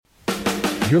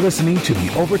You're listening to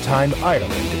the Overtime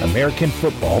Ireland American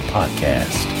Football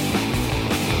Podcast.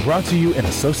 Brought to you in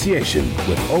association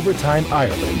with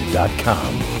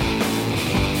OvertimeIreland.com.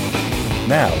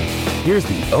 Now, here's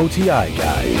the OTI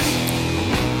guys.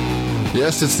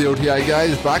 Yes, it's the OTI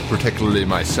guys back, particularly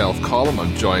myself, Colm.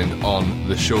 I'm joined on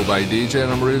the show by DJ,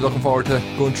 and I'm really looking forward to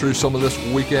going through some of this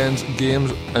weekend's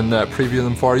games and previewing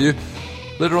them for you.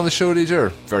 Later on the show, DJ, or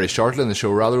very shortly in the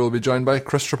show rather, we'll be joined by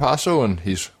Chris Trapasso, and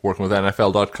he's working with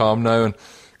NFL.com now and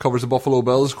covers the Buffalo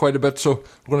Bills quite a bit, so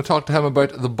we're going to talk to him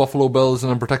about the Buffalo Bills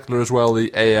and in particular as well the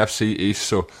AFC East,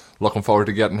 so looking forward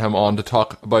to getting him on to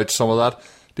talk about some of that.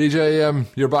 DJ,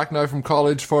 you're back now from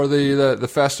college for the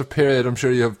festive period. I'm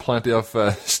sure you have plenty of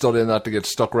studying that to get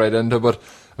stuck right into, but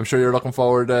I'm sure you're looking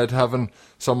forward to having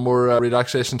some more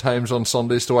relaxation times on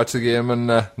Sundays to watch the game and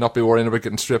not be worrying about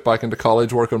getting straight back into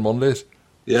college work on Mondays.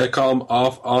 Yeah, Colm,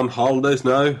 off on holidays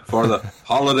now for the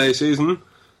holiday season.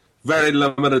 Very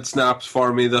limited snaps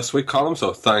for me this week, Colm,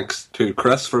 so thanks to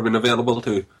Chris for being available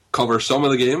to cover some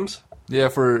of the games. Yeah,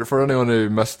 for anyone who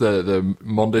missed the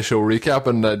Monday show recap,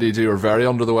 and DJ, you were very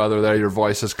under the weather there. Your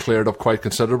voice has cleared up quite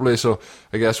considerably, so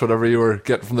I guess whatever you were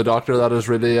getting from the doctor, that has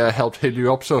really helped heal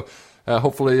you up. So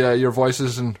hopefully your voice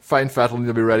is in fine fettle and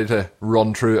you'll be ready to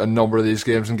run through a number of these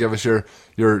games and give us your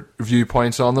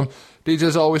viewpoints on them. DJ,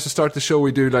 as always, to start the show,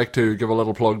 we do like to give a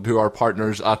little plug to our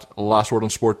partners at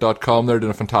lastwordonsport.com. They're doing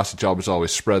a fantastic job, as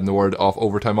always, spreading the word of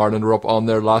Overtime Ireland. We're up on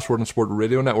their Last Word on Sport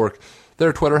radio network.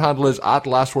 Their Twitter handle is at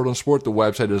lastwordonsport. The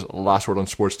website is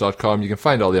lastwordonsports.com. You can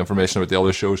find all the information about the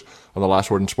other shows on the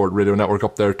Last Word on Sport radio network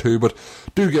up there too, but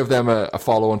do give them a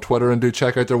follow on Twitter and do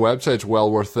check out their website. It's well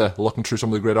worth looking through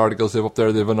some of the great articles they have up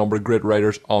there. They have a number of great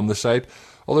writers on the site.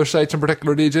 Other sites in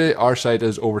particular, DJ, our site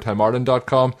is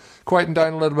OvertimeIreland.com. Quieting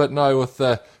down a little bit now with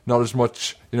not as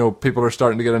much, people are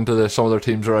starting to get into some of their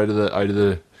teams are out of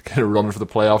the kind of running for the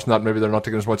playoffs, and that maybe they're not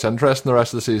taking as much interest in the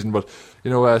rest of the season, but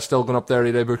still going up there,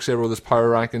 Eli Booksaver with his power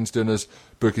rankings, doing his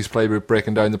Bookies Playbook,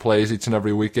 breaking down the plays each and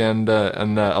every weekend,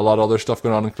 and a lot of other stuff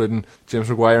going on, including James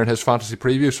Maguire and his fantasy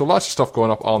preview. So lots of stuff going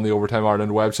up on the Overtime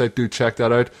Ireland website. Do check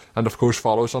that out, and of course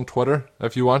follow us on Twitter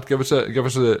if you want. Give us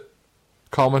a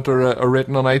comment or a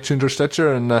rating on iTunes or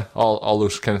Stitcher, and all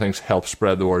those kind of things help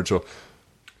spread the word. So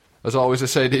as always, I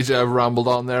say, DJ, I've rambled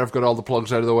on there. I've got all the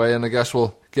plugs out of the way, and I guess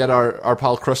we'll get our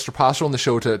pal Chris Trapasso on the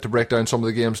show to break down some of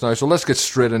the games now. So let's get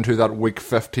straight into that Week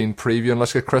 15 preview, and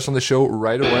let's get Chris on the show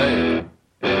right away.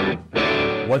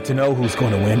 Want to know who's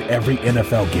going to win every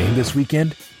NFL game this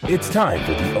weekend? It's time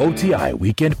for the OTI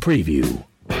Weekend Preview.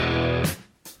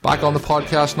 Back on the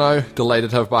podcast now. Delighted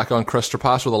to have back on Chris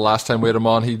Trapasso. The last time we had him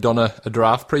on, he'd done a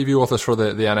draft preview with us for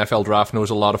the NFL draft, and it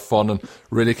was a lot of fun and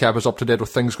really kept us up to date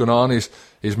with things going on. He's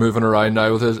moving around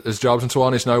now with his jobs and so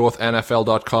on. He's now with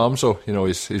NFL.com, so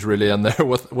he's really in there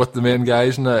with the main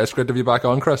guys, and it's great to be back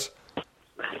on, Chris.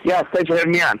 Yeah, thanks for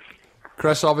having me on.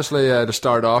 Chris, obviously, to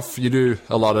start off, you do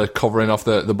a lot of covering of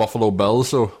the Buffalo Bills,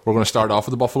 so we're going to start off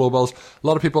with the Buffalo Bills. A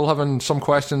lot of people having some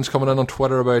questions coming in on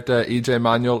Twitter about EJ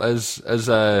Manuel. Is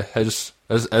there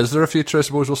a future, I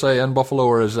suppose we'll say, in Buffalo,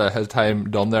 or is his time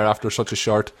done there after such a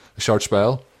short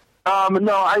spell?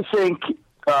 No, I think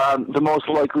the most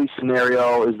likely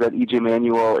scenario is that EJ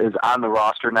Manuel is on the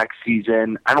roster next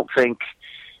season. I don't think,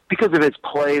 because of his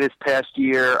play this past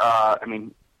year,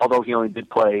 although he only did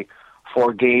play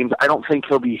 4 games, I don't think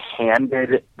he'll be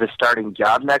handed the starting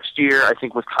job next year. I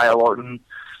think with Kyle Orton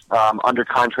under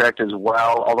contract as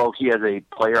well, although he has a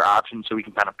player option so he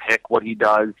can kind of pick what he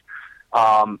does.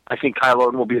 I think Kyle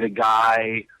Orton will be the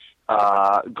guy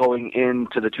going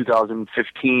into the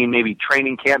 2015 maybe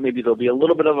training camp. Maybe there'll be a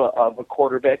little bit of a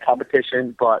quarterback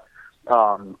competition, but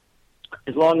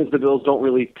as long as the Bills don't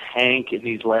really tank in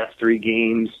these last 3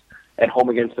 games, at home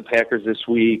against the Packers this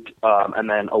week, and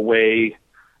then away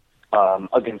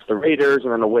against the Raiders,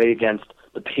 and then away against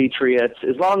the Patriots.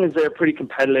 As long as they're pretty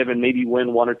competitive and maybe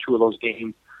win 1 or 2 of those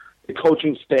games, the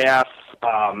coaching staff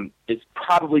is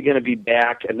probably going to be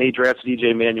back, and they drafted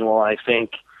EJ Manuel. I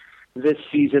think this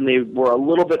season they were a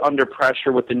little bit under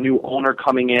pressure with the new owner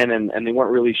coming in, and they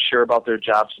weren't really sure about their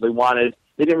job, so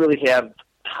they didn't really have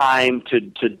time to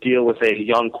deal with a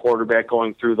young quarterback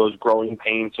going through those growing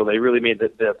pains, so they really made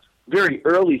the very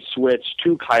early switch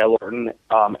to Kyle Orton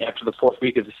after the 4th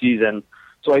week of the season.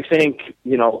 So I think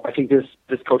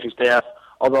this coaching staff,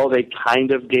 although they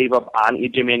kind of gave up on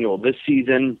EJ Manuel this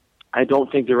season, I don't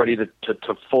think they're ready to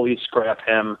fully scrap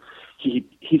him.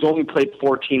 He's only played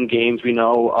 14 games, we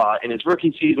know. In his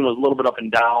rookie season was a little bit up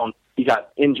and down. He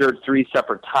got injured 3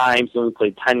 separate times. He only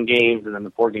played 10 games and then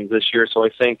the 4 games this year. So I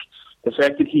think the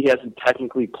fact that he hasn't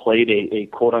technically played a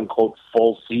quote-unquote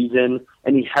full season,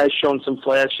 and he has shown some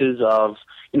flashes of,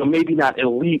 maybe not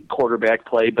elite quarterback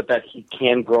play, but that he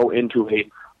can grow into a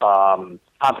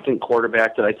competent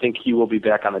quarterback, that I think he will be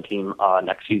back on the team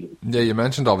next season. Yeah, you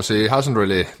mentioned obviously he hasn't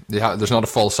really. There's not a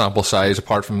full sample size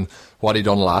apart from what he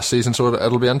done last season, so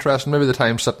it'll be interesting. Maybe the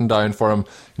time sitting down for him,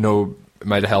 it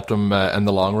might have helped him in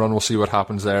the long run. We'll see what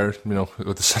happens there.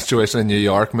 With the situation in New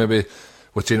York, maybe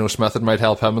with Geno Smith, it might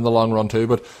help him in the long run too.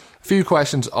 But a few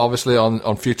questions, obviously,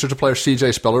 on future to players.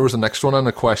 CJ Spiller was the next one, and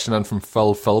a question in from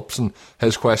Phil Phillips, and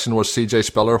his question was CJ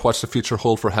Spiller, what's the future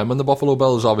hold for him in the Buffalo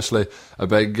Bills? Obviously, a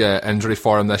big injury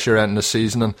for him this year, ending the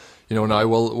season, and now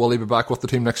will he be back with the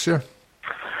team next year?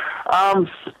 I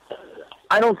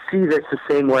don't see this the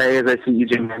same way as I see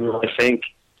EJ Manuel. I think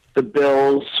the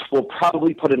Bills will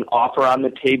probably put an offer on the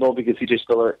table because CJ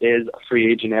Spiller is a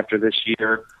free agent after this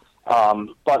year.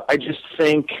 But I just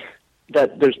think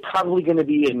that there's probably going to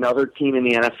be another team in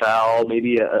the NFL,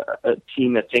 maybe a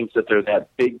team that thinks that they're that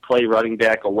big play running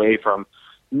back away from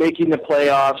making the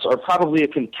playoffs, or probably a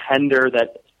contender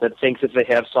that thinks if they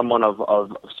have someone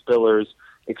of Spiller's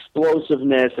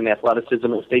explosiveness and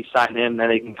athleticism, if they sign him, then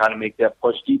they can kind of make that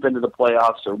push deep into the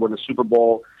playoffs or win a Super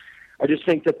Bowl. I just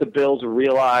think that the Bills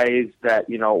realize that,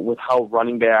 with how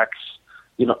running backs,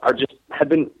 have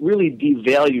been really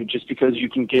devalued, just because you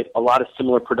can get a lot of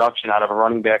similar production out of a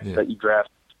running back that you draft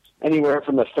anywhere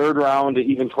from the third round to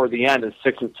even toward the end, the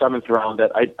 6th and 7th round,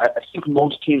 that I think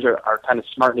most teams are kind of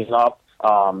smartening up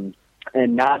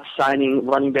and not signing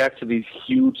running backs to these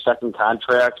huge second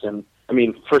contracts. And I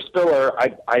mean, for Spiller,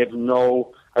 I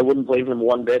wouldn't blame him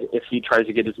one bit if he tries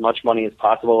to get as much money as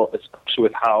possible, especially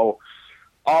with how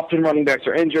often running backs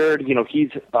are injured. He's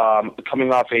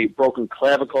coming off a broken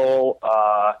clavicle,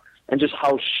 and just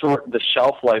how short the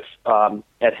shelf life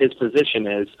at his position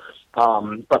is.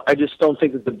 But I just don't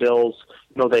think that the Bills,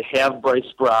 they have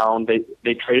Bryce Brown.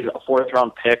 They traded a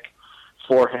 4th-round pick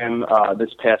for him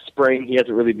this past spring. He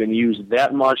hasn't really been used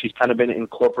that much. He's kind of been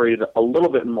incorporated a little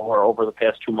bit more over the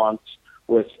past 2 months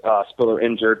with Spiller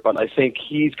injured. But I think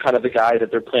he's kind of the guy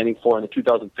that they're planning for in the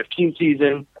 2015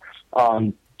 season.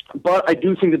 But I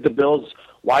do think that the Bills,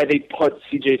 why they put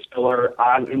C.J. Spiller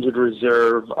on injured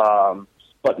reserve,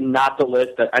 but not the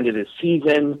list that ended his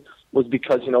season, was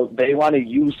because, they want to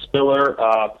use Spiller,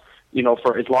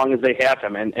 for as long as they have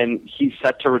him. And he's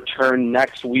set to return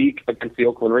next week against the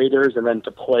Oakland Raiders, and then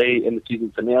to play in the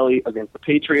season finale against the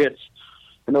Patriots.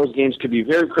 And those games could be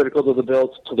very critical to the Bills,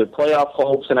 to their playoff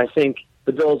hopes. And I think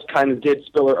the Bills kind of did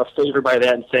Spiller a favor by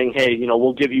that and saying, hey,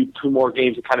 we'll give you 2 more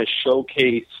games to kind of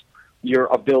showcase your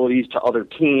abilities to other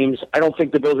teams. I don't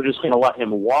think the Bills are just going to let him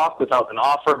walk without an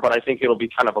offer, but I think it'll be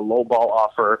kind of a lowball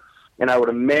offer. And I would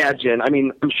imagine,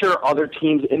 I'm sure other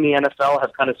teams in the NFL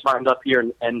have kind of smartened up here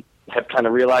and have kind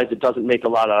of realized it doesn't make a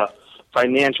lot of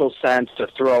financial sense to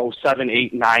throw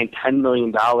 $7, $8, $9, $10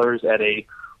 million at a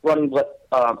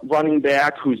running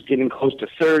back who's getting close to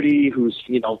 30, who's,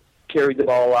 carried the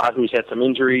ball a lot, who's had some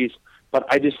injuries. But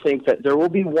I just think that there will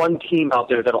be one team out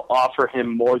there that'll offer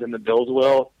him more than the Bills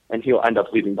will, and he'll end up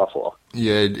leaving Buffalo.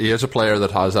 Yeah, he is a player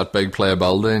that has that big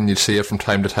playability, and you see it from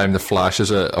time to time, the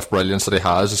flashes of brilliance that he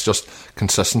has. It's just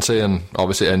consistency and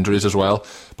obviously injuries as well.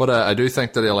 But I do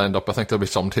think that he'll end up, I think there'll be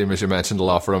some team, as you mentioned, will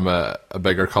offer him a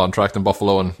bigger contract in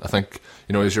Buffalo, and I think,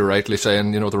 as you're rightly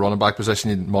saying, the running back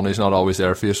position, money's not always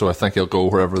there for you, so I think he'll go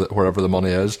wherever the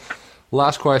money is.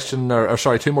 Last question, or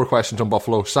 2 more questions on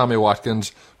Buffalo. Sammy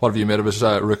Watkins, what have you made of his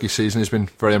rookie season? He's been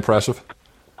very impressive.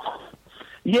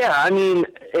 Yeah,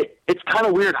 it's kind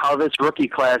of weird how this rookie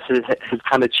class has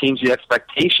kind of changed the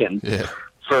expectations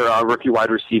for rookie wide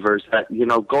receivers. That,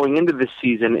 going into this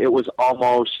season, it was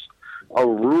almost a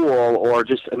rule or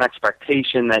just an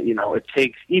expectation that, it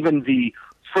takes even the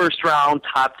first round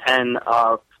top 10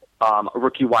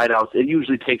 rookie wideouts, it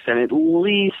usually takes them at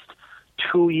least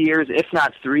 2 years, if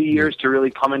not 3 years, to really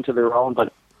come into their own.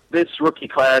 But this rookie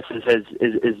class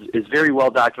is very well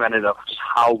documented of just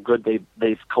how good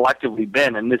they've collectively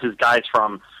been. And this is guys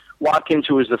from Watkins,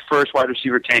 who was the first wide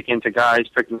receiver taken, to guys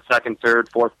picked in the 2nd, 3rd,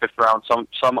 4th, 5th round,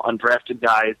 some undrafted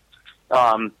guys.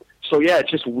 So yeah, it's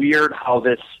just weird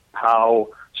how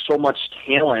so much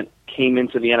talent came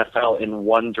into the NFL in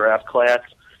one draft class.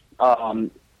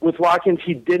 With Watkins,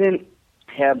 he didn't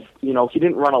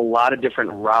run a lot of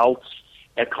different routes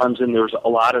at Clemson. There was a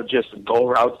lot of just go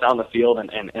routes down the field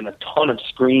and a ton of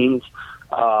screens.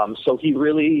 So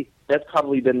that's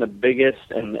probably been the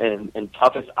biggest and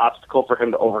toughest obstacle for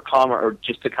him to overcome, or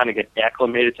just to kind of get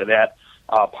acclimated to that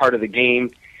part of the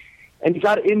game. And he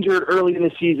got injured early in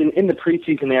the season. In the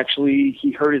preseason, actually,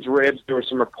 he hurt his ribs. There were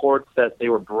some reports that they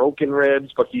were broken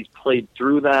ribs, but he's played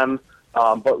through them.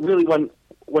 But really,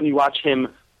 when you watch him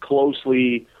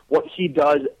closely what he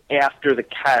does after the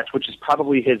catch, which is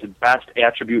probably his best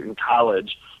attribute in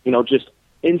college. Just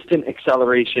instant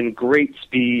acceleration, great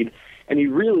speed, and he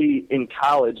really, in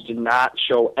college, did not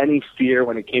show any fear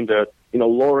when it came to,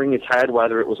 lowering his head,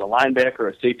 whether it was a linebacker,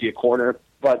 a safety, a corner.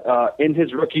 But in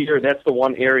his rookie year, that's the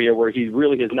one area where he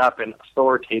really has not been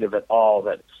authoritative at all,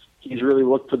 that he's really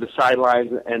looked for the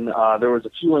sidelines, and there was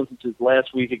a few instances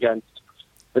last week against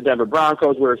the Denver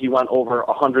Broncos where he went over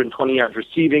 120 yards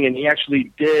receiving, and he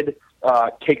actually did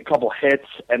take a couple hits,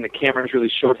 and the cameras really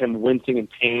showed him wincing in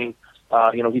pain.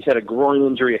 He's had a groin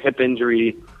injury, a hip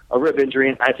injury, a rib injury,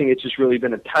 and I think it's just really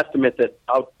been a testament that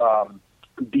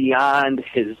beyond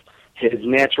his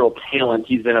natural talent,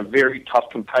 he's been a very tough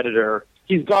competitor.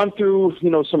 He's gone through,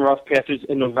 some rough patches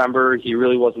in November. He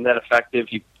really wasn't that effective.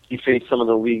 He faced some of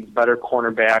the league's better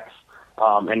cornerbacks,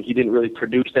 and he didn't really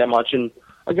produce that much. And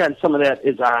again, some of that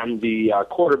is on the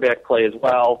quarterback play as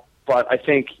well. But I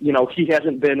think, he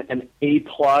hasn't been an A+,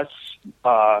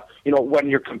 when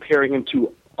you're comparing him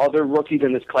to other rookies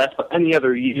in this class, but any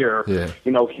other year,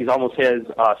 he's almost has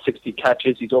 60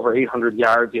 catches. He's over 800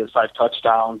 yards. He has 5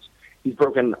 touchdowns. He's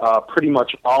broken pretty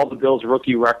much all the Bills'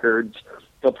 rookie records.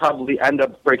 He'll probably end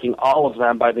up breaking all of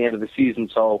them by the end of the season.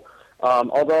 So,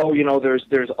 although,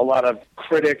 there's a lot of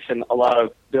critics and a lot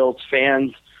of Bills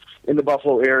fans in the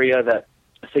Buffalo area that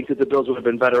think that the Bills would have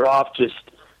been better off just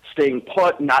staying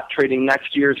put, not trading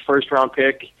next year's first-round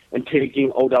pick, and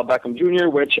taking Odell Beckham Jr.,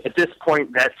 which at this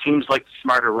point, that seems like the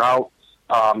smarter route.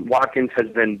 Watkins has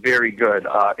been very good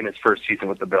in his first season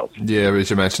with the Bills. Yeah, as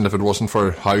you mentioned, if it wasn't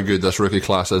for how good this rookie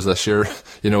class is this year,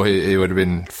 he would have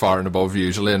been far and above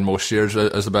usually in most years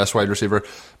as the best wide receiver.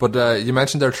 But you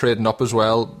mentioned they're trading up as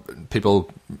well. People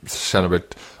saying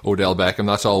about Odell Beckham,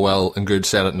 that's all well and good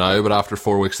saying it now, but after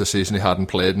 4 weeks of the season he hadn't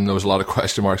played, and there was a lot of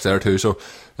question marks there too. So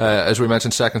as we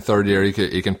mentioned, second, third year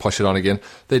he can push it on again.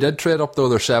 They did trade up though.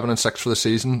 They're 7-6 for the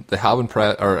season. They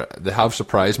have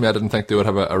surprised me. I didn't think they would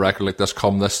have a record like this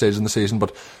come this stage in the season,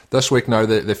 but this week now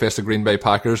they face the Green Bay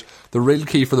Packers. The real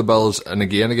key for the Bills, and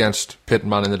again against Peyton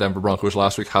Manning and the Denver Broncos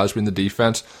last week, has been the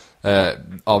defense.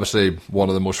 Obviously one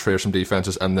of the most fearsome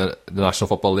defenses in the National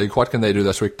Football League. What can they do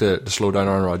this week to slow down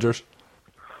Aaron Rodgers?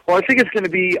 Well, I think it's going to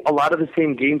be a lot of the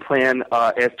same game plan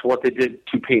as to what they did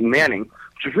to Peyton Manning,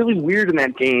 which is really weird in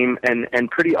that game and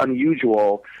pretty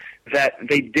unusual, that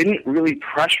they didn't really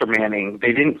pressure Manning.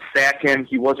 They didn't sack him.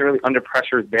 He wasn't really under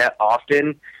pressure that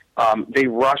often. They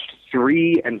rushed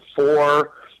 3 and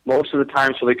 4 most of the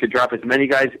time so they could drop as many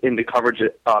guys into coverage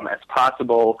as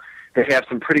possible. They have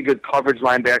some pretty good coverage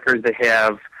linebackers. They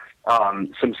have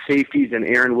some safeties in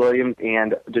Aaron Williams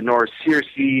and Denoris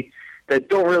Searcy that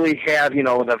don't really have,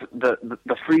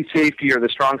 the free safety or the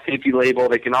strong safety label.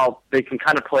 They can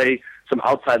kind of play some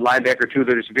outside linebacker too.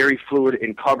 They're just very fluid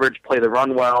in coverage, play the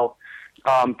run well.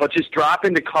 But just drop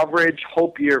into coverage,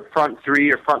 hope your front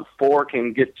 3 or front 4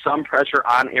 can get some pressure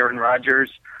on Aaron Rodgers.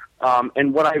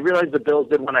 And what I realized the Bills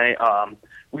did when I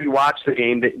rewatched the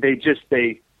game, they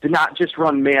did not just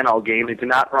run man all game. They did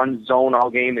not run zone all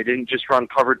game. They didn't just run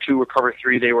cover 2 or cover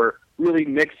 3. They were really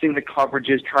mixing the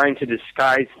coverages, trying to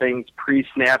disguise things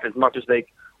pre-snap as much as they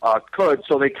could.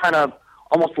 So they kind of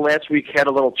almost last week had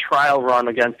a little trial run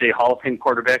against a Hall of Fame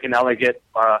quarterback, and now they get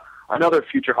another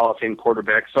future Hall of Fame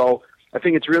quarterback. So I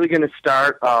think it's really going to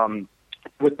start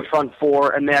with the front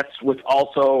 4, and that's with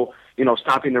also,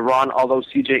 stopping the run. Although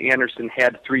C.J. Anderson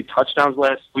had 3 touchdowns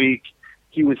last week,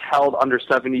 he was held under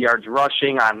 70 yards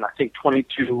rushing on, I think,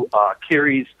 22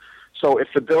 carries. So if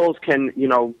the Bills can,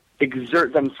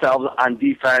 exert themselves on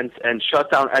defense and shut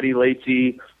down Eddie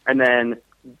Lacy and then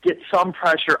get some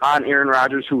pressure on Aaron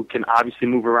Rodgers, who can obviously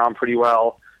move around pretty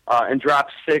well, and drop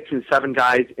 6 and 7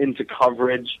 guys into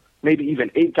coverage, maybe even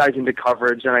 8 guys into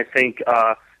coverage, and I think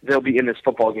they'll be in this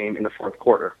football game in the fourth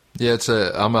quarter. Yeah,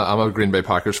 I'm a Green Bay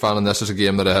Packers fan, and this is a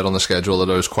game that I had on the schedule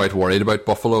that I was quite worried about.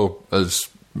 Buffalo, as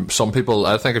some people,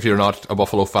 I think if you're not a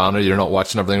Buffalo fan or you're not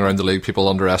watching everything around the league, people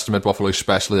underestimate Buffalo,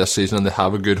 especially this season, and they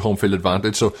have a good home field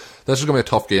advantage. So this is going to be a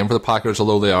tough game for the Packers,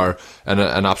 although they are in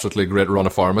an absolutely great run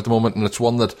of form at the moment, and it's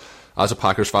one that, as a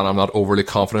Packers fan, I'm not overly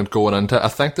confident going into. I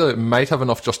think they might have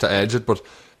enough just to edge it, but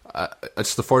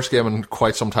it's the first game in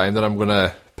quite some time that I'm going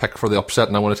to pick for the upset,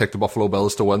 and I want to take the Buffalo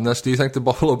Bills to win this. Do you think the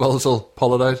Buffalo Bills will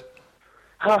pull it out?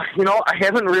 I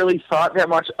haven't really thought that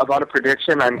much about a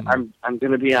prediction. I'm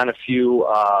going to be on a few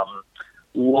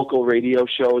local radio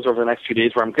shows over the next few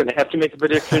days where I'm going to have to make a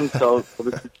prediction. So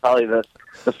this is probably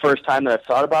the first time that I've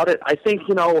thought about it. I think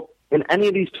in any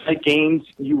of these tight games,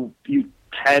 you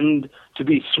tend to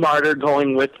be smarter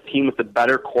going with the team with the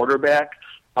better quarterback.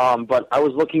 But I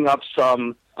was looking up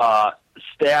some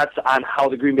stats on how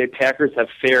the Green Bay Packers have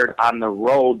fared on the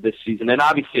road this season. And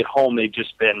obviously at home they've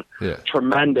just been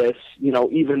tremendous.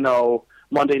 Even though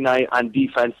Monday night on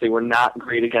defense they were not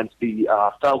great against the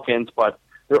Falcons, but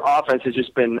their offense has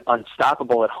just been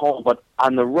unstoppable at home. But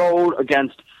on the road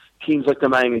against teams like the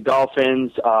Miami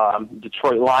Dolphins,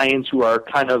 Detroit Lions, who are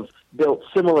kind of built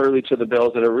similarly to the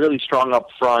Bills, that are really strong up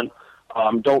front,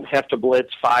 don't have to blitz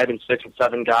 5 and 6 and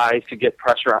 7 guys to get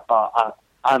pressure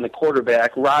on the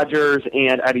quarterback. Rodgers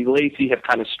and Eddie Lacy have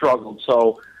kind of struggled.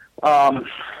 So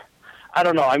I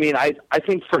don't know. I mean, I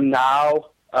think for now,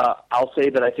 I'll say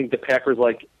that I think the Packers,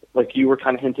 like you were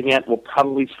kind of hinting at, will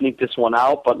probably sneak this one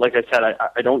out. But like I said,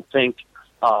 I don't think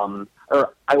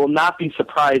or I will not be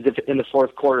surprised if in the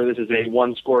fourth quarter this is a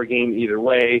one-score game either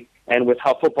way. And with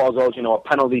how football goes, a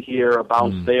penalty here, a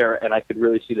bounce there, and I could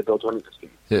really see the Bills winning this game.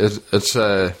 Yeah,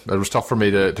 it was tough for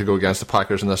me to go against the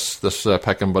Packers in this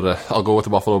picking, but I'll go with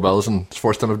the Buffalo Bills, and it's the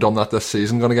first time I've done that this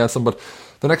season going against them. But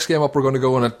the next game up we're going to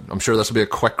go, and I'm sure this will be a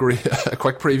quick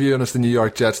preview, and it's the New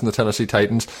York Jets and the Tennessee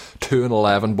Titans,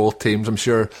 2-11, both teams. I'm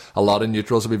sure a lot of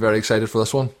neutrals will be very excited for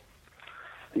this one.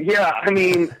 Yeah, I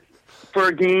mean, for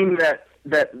a game that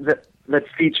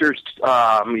features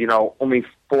only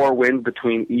 4 wins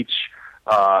between each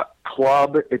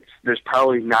club, there's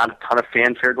probably not a ton of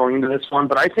fanfare going into this one.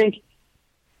 But I think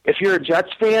if you're a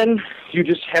Jets fan, you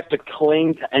just have to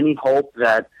cling to any hope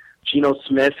that Geno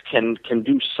Smith can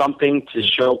do something to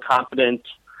show confidence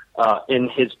in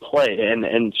his play.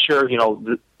 And sure,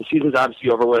 the season's obviously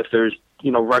over with. There's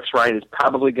Rex Ryan is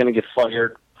probably going to get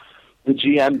fired. The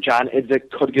GM John Idzik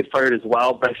could get fired as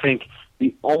well. But I think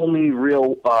the only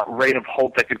real ray of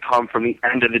hope that could come from the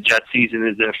end of the Jets season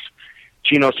is if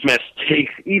Geno Smith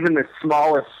takes even the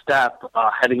smallest step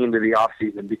heading into the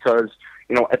offseason, because,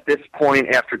 at this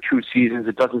point, after 2 seasons,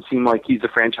 it doesn't seem like he's the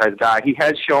franchise guy. He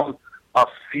has shown a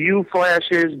few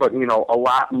flashes, but, a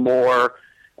lot more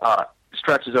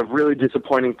stretches of really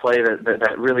disappointing play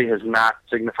that really has not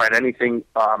signified anything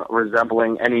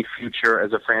resembling any future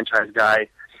as a franchise guy.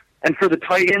 And for the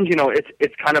Titans,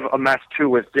 it's kind of a mess, too,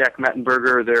 with Dak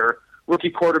Mettenberger, their rookie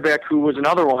quarterback, who was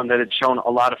another one that had shown a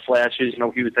lot of flashes.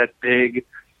 He was that big,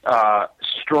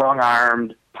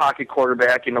 strong-armed pocket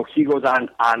quarterback. He goes on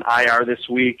IR this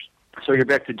week. So you're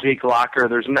back to Jake Locker.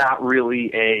 There's not really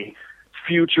a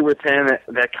future with him.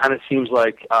 That kind of seems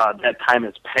like that time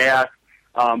has passed.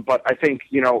 But I think,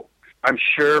 I'm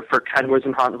sure for Ken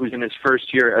Wisenhunt, who's in his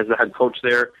first year as the head coach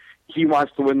there, he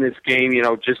wants to win this game,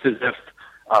 just as if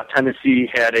Tennessee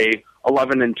had a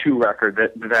 11-2 record,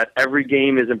 that every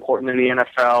game is important in the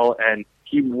NFL, and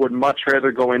he would much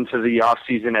rather go into the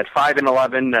offseason at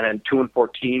 5-11 than at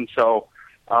 2-14. So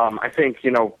I think,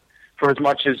 for as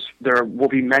much as there will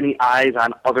be many eyes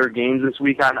on other games this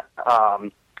weekend,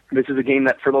 this is a game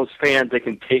that for those fans, they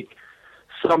can take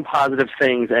some positive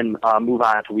things and move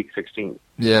on to Week 16.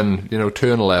 Yeah, and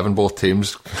 2-11, both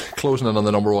teams closing in on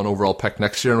the number 1 overall pick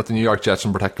next year, and with the New York Jets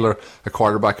in particular, a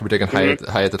quarterback could be taken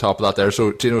high at the top of that there.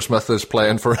 So Geno Smith is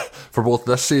playing for both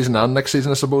this season and next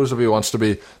season, I suppose. If he wants to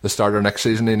be the starter next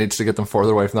season, he needs to get them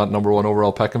further away from that number 1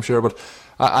 overall pick, I'm sure. But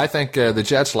I think the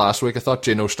Jets last week, I thought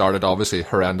Geno started obviously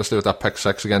horrendously with that pick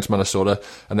 6 against Minnesota,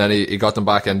 and then he got them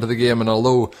back into the game, and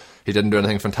although he didn't do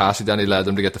anything fantastic, then he led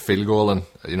them to get the field goal, and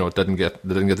they didn't get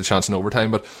the chance in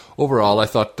overtime. But overall, I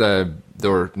thought they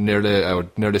were nearly, I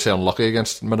would nearly say, unlucky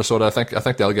against Minnesota. I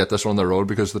think they'll get this one on the road,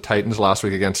 because the Titans last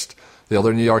week against the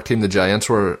other New York team, the Giants,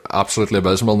 were absolutely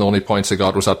abysmal, and the only points they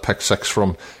got was that pick 6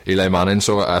 from Eli Manning.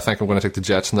 So I think I'm going to take the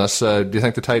Jets in this. Do you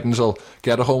think the Titans will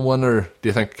get a home win, or do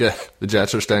you think the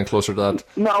Jets are staying closer to that?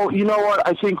 No, you know what?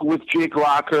 I think with Jake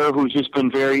Locker, who's just been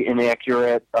very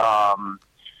inaccurate,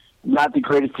 not the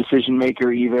greatest decision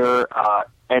maker either,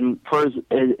 and for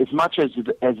as much as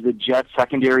the Jets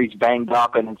secondary's banged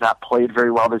up and has not played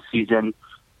very well this season,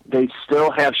 they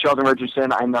still have Sheldon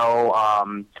Richardson. I know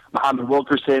Muhammad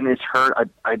Wilkerson is hurt.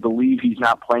 I believe he's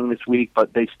not playing this week,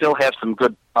 but they still have some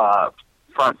good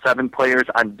front 7 players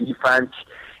on defense.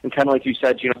 And kind of like you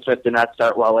said, Geno Smith did not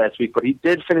start well last week, but he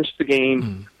did finish the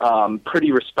game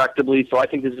pretty respectably. So I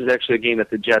think this is actually a game that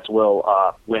the Jets will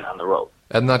win on the road.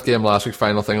 In that game last week,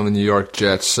 final thing on the New York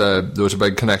Jets, there was a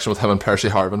big connection with him and Percy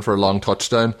Harvin for a long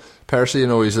touchdown. Percy,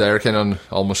 he's there kind of on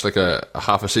almost like a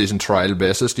half a season trial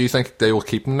basis. Do you think they will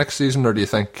keep him next season, or do you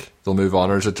think they'll move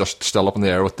on, or is it just still up in the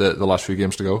air with the last few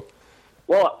games to go?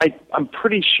 Well, I'm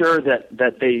pretty sure that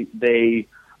they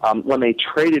when they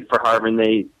traded for Harvin,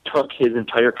 they took his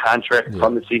entire contract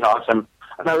from the Seahawks. I'm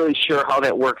not really sure how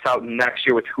that works out next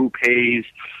year with who pays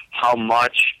how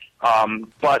much,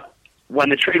 but when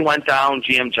the trade went down,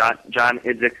 GM John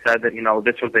Idzik said that,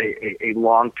 this was a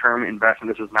long-term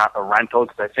investment. This was not a rental,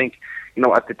 because I think,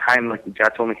 at the time, like, the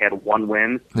Jets only had one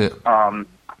win. Yeah.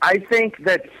 I think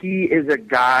that he is a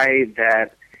guy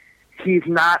that he's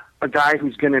not a guy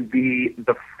who's going to be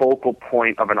the focal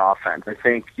point of an offense. I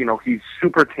think, he's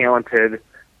super talented,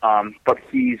 but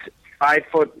he's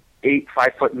 5'8",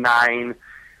 5'9",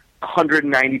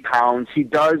 190 pounds. He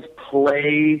does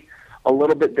play a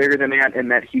little bit bigger than that, in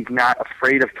that he's not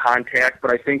afraid of contact.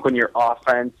 But I think when your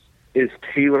offense is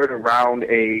tailored around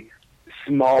a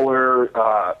smaller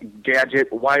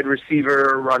gadget wide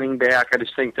receiver, running back, I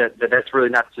just think that that's really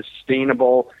not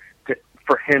sustainable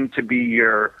for him to be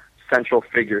your central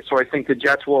figure. So I think the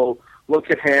Jets will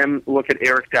look at him, look at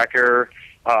Eric Decker,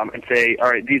 and say, all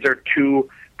right, these are two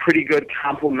pretty good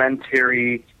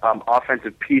complementary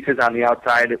offensive pieces on the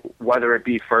outside, whether it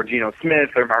be for Geno Smith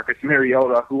or Marcus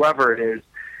Mariota, whoever it is,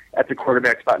 at the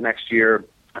quarterback spot next year,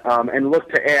 and look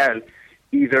to add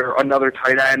either another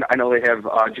tight end. I know they have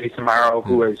Jason Morrow,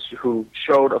 who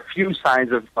showed a few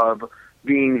signs of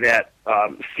being that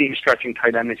seam-stretching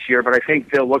tight end this year, but I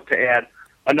think they'll look to add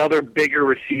another bigger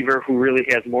receiver who really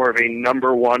has more of a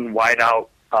number one wideout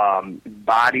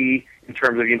body, in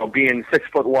terms of, being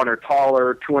 6'1" or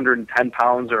taller, 210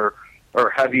 pounds or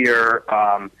heavier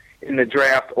in the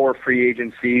draft or free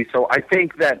agency. So I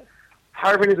think that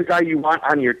Harvin is a guy you want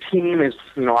on your team, as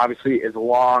obviously as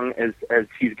long as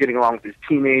he's getting along with his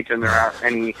teammates and there aren't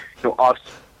any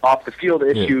off the field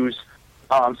issues.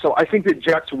 Yeah. So I think the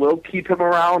Jets will keep him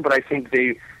around, but I think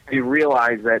they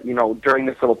realize that during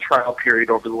this little trial period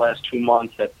over the last 2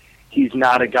 months that he's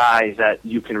not a guy that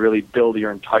you can really build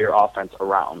your entire offense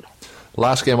around.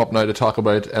 Last game up now to talk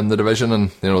about in the division,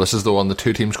 and this is the one the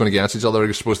two teams going against each other.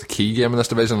 I suppose the key game in this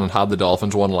division, and had the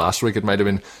Dolphins won last week, it might have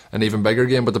been an even bigger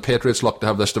game. But the Patriots look to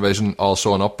have this division all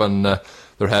sewn up, and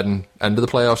they're heading into the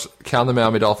playoffs. Can the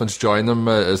Miami Dolphins join them?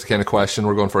 Is the kind of question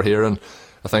we're going for here. And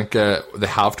I think they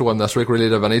have to win this week really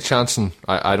to have any chance, and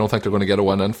I don't think they're going to get a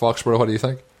win in Foxborough. What do you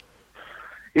think?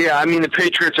 Yeah, I mean, the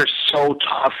Patriots are so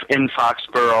tough in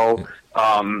Foxborough.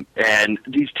 And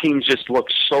these teams just look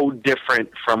so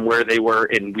different from where they were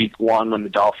in week one when the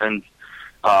Dolphins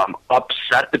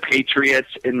upset the Patriots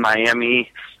in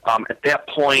Miami. At that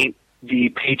point, the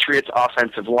Patriots'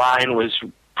 offensive line was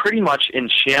pretty much in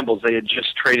shambles. They had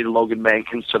just traded Logan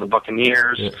Mankins to the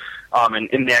Buccaneers. Yeah. And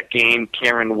in that game,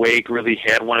 Cameron Wake really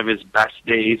had one of his best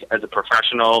days as a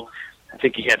professional. I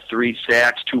think he had 3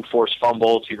 sacks, 2 forced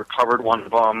fumbles. He recovered one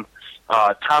of them.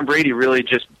 Tom Brady really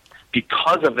just,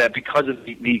 because of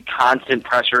the constant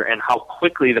pressure and how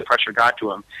quickly the pressure got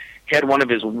to him, had one of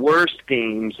his worst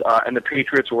games, and the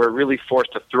Patriots were really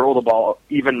forced to throw the ball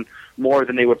even more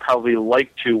than they would probably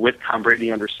like to with Tom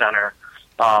Brady under center.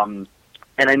 And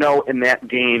I know in that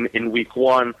game in week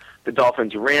one, the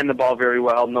Dolphins ran the ball very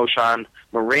well. Noshan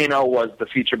Moreno was the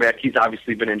feature back. He's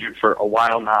obviously been injured for a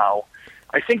while now.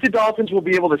 I think the Dolphins will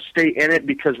be able to stay in it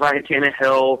because Ryan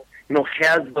Tannehill,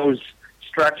 has those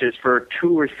stretches for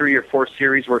 2 or 3 or 4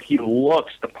 series where he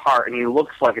looks the part and he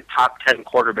looks like a top 10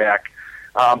 quarterback.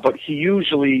 But he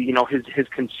usually, his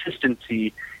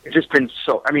consistency has just been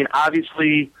so. I mean,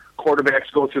 obviously quarterbacks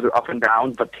go through their up and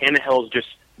downs, but Tannehill's just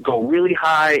go really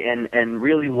high and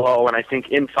really low. And I think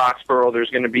in Foxborough there's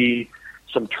going to be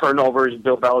some turnovers.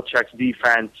 Bill Belichick's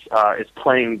defense is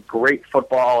playing great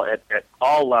football at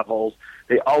all levels.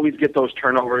 They always get those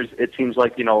turnovers. It seems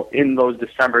like, in those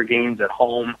December games at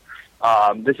home.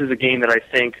 This is a game that I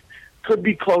think could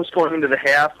be close going into the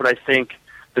half, but I think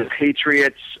the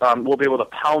Patriots will be able to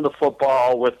pound the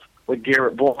football with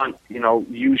Garrett Blount,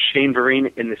 use Shane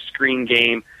Vereen in the screen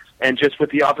game, and just with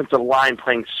the offensive line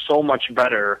playing so much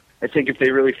better. I think if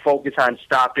they really focus on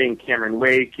stopping Cameron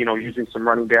Wake, using some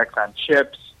running backs on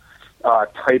chips,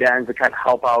 tight ends to kind of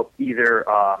help out either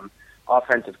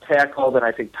offensive tackle, then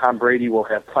I think Tom Brady will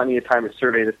have plenty of time to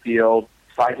survey the field,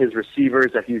 find his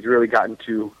receivers that he's really gotten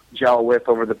to gel with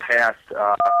over the past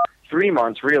 3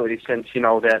 months, really, since,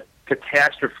 that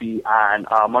catastrophe on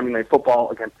Monday Night Football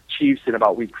against the Chiefs in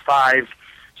about week 5.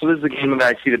 So this is a game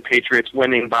that I see the Patriots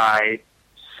winning by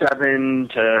 7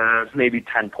 to maybe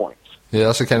 10 points. Yeah,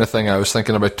 that's the kind of thing I was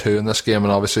thinking about too in this game,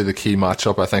 and obviously the key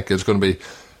matchup I think is going to be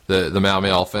the Miami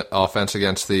offense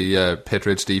against the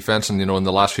Patriots defense, and in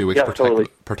the last few weeks,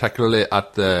 particularly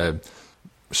at the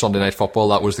Sunday Night Football,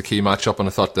 that was the key matchup, and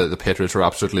I thought that the Patriots were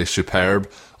absolutely superb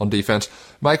on defense.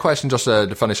 My question, just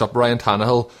to finish up, Ryan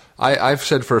Tannehill, I've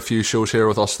said for a few shows here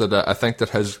with us that I think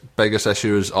that his biggest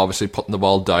issue is obviously putting the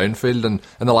ball downfield, and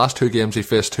in the last 2 games he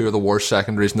faced 2 of the worst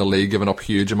secondaries in the league, giving up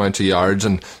huge amounts of yards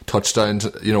and touchdowns,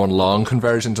 on long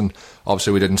conversions, and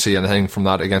obviously we didn't see anything from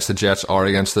that against the Jets or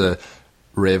against the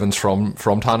Ravens from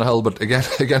Tannehill, but again,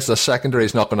 against the secondary,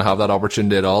 he's not going to have that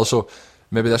opportunity at all. So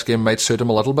maybe this game might suit him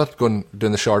a little bit, doing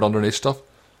the short underneath stuff.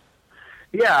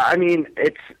 Yeah, I mean,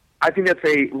 I think that's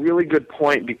a really good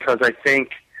point, because I think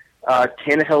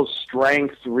Tannehill's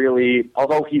strengths really,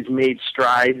 although he's made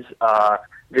strides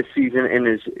this season in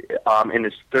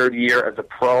his third year as a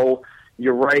pro,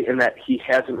 you're right in that he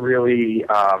hasn't really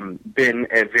been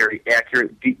a very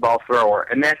accurate deep ball thrower.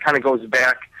 And that kind of goes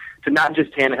back to not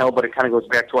just Tannehill, but it kind of goes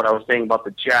back to what I was saying about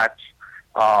the Jets,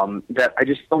 that I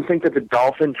just don't think that the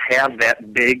Dolphins have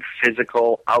that big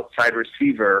physical outside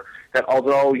receiver that,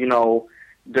 although, you know,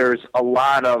 there's a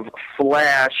lot of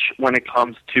flash when it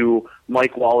comes to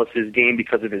Mike Wallace's game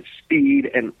because of his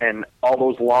speed and all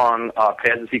those long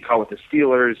passes he caught with the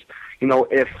Steelers. You know,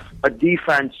 if a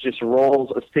defense just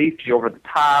rolls a safety over the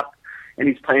top and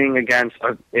he's playing against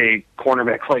a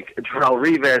cornerback like Darrelle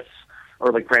Revis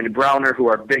or like Brandon Browner, who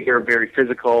are bigger, very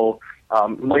physical,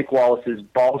 Mike Wallace's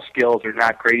ball skills are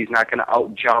not great. He's not going to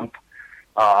out-jump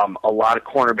a lot of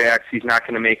cornerbacks. He's not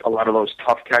going to make a lot of those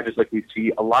tough catches like we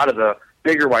see a lot of the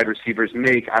bigger wide receivers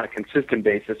make on a consistent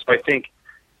basis. So I think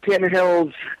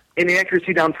Tannehill's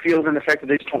inaccuracy downfield and the fact that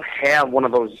they just don't have one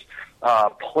of those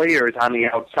players on the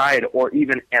outside or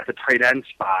even at the tight end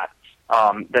spot,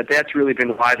 that's really been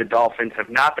why the Dolphins have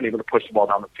not been able to push the ball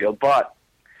down the field. But,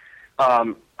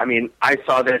 I mean, I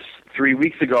saw this 3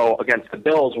 weeks ago against the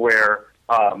Bills where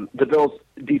the Bills'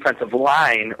 defensive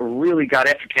line really got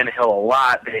after Tannehill a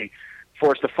lot. They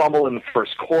forced a fumble in the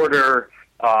first quarter.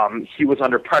 He was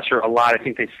under pressure a lot. I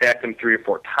think they sacked him 3 or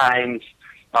 4 times.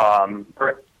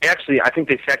 Or actually, I think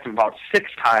they sacked him about 6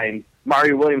 times.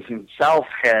 Mario Williams himself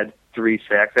had 3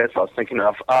 sacks. That's what I was thinking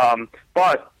of.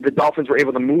 But the Dolphins were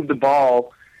able to move the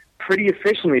ball pretty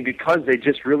efficiently because they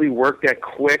just really worked that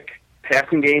quick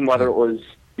passing game, whether it was,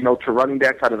 you know, to running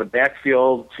backs out of the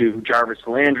backfield, to Jarvis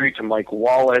Landry, to Mike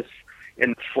Wallace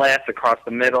in the flats across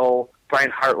the middle.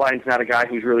 Brian Hartline's not a guy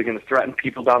who's really going to threaten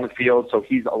people down the field, so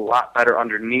he's a lot better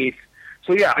underneath.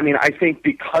 So, yeah, I mean, I think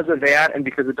because of that and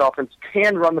because the Dolphins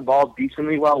can run the ball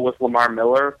decently well with Lamar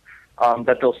Miller,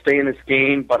 that they'll stay in this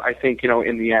game. But I think, you know,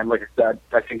 in the end, like I said,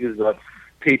 I think this is a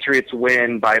Patriots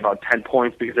win by about 10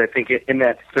 points because I think in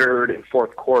that third and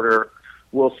fourth quarter,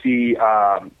 we'll see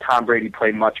Tom Brady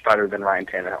play much better than Ryan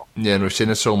Tannehill. Yeah, and we've seen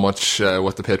it so much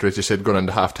with the Patriots. You said going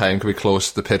into halftime could be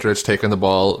close. The Patriots taking the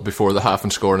ball before the half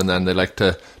and scoring, and then they like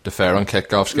to defer on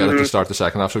kickoffs, get it to start the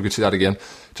second half, so we could see that again.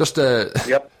 Just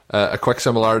a quick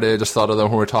similarity, I just thought of them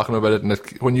when we were talking about it, and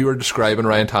when you were describing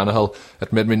Ryan Tannehill,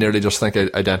 it made me nearly just think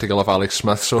identical of Alex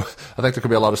Smith, so I think there could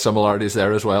be a lot of similarities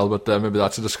there as well, but maybe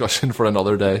that's a discussion for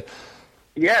another day.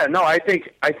 Yeah, no, I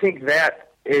think that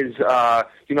is,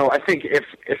 you know, I think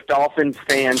if Dolphins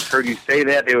fans heard you say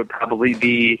that, they would probably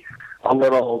be a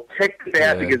little ticked at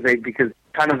that because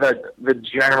kind of the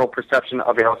general perception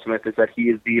of Alex Smith is that he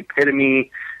is the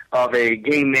epitome of a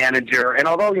game manager. And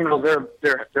although, you know,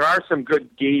 there are some good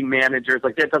game managers,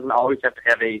 like that doesn't always have to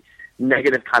have a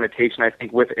negative connotation. I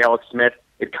think with Alex Smith,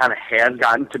 it kind of has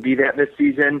gotten to be that this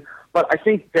season. But I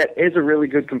think that is a really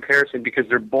good comparison because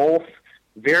they're both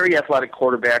very athletic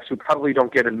quarterbacks who probably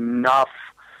don't get enough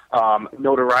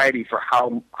notoriety for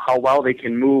how well they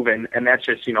can move, and that's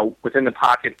just, you know, within the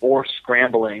pocket or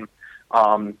scrambling.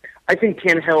 I think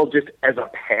Tannehill, just as a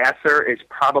passer, is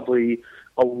probably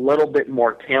a little bit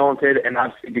more talented, and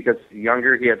obviously because he's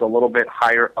younger, he has a little bit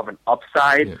higher of an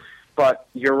upside. Yeah. But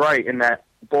you're right in that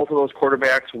both of those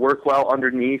quarterbacks work well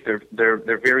underneath. They're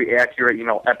very accurate, you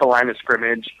know, at the line of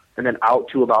scrimmage, and then out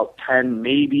to about 10,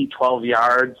 maybe 12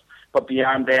 yards. But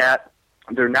beyond that,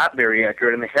 they're not very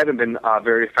accurate, and they haven't been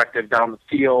very effective down the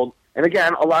field. And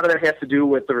again, a lot of that has to do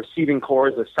with the receiving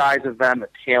cores, the size of them, the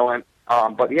talent.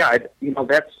 But yeah, you know,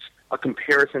 that's a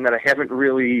comparison that I haven't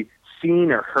really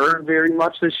seen or heard very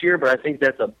much this year, but I think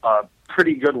that's a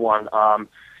pretty good one.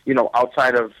 You know,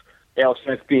 outside of Alex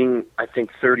Smith being, I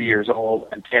think, 30 years old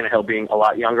and Tannehill being a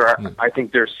lot younger, I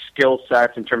think their skill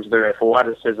sets in terms of their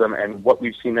athleticism and what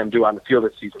we've seen them do on the field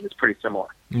this season is pretty similar.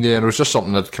 Yeah, and it was just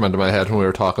something that came into my head when we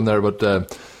were talking there,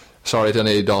 but sorry to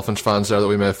any Dolphins fans there that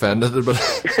we may have offended, but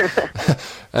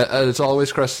it's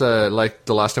always, Chris, like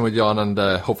the last time with you on, and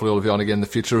hopefully we'll be on again in the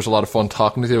future. It was a lot of fun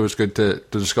talking with you. It was good to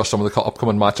discuss some of the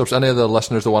upcoming matchups. Any of the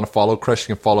listeners that want to follow Chris,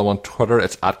 you can follow him on Twitter.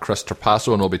 It's at Chris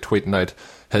Trapasso, and we'll be tweeting out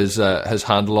his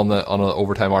handle on an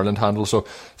Overtime Ireland handle. So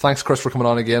thanks, Chris, for coming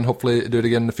on again. Hopefully do it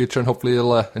again in the future, and hopefully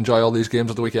you'll enjoy all these games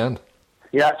at the weekend.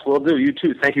 Yes, we'll do. You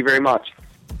too. Thank you very much.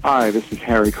 Hi, this is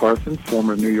Harry Carson,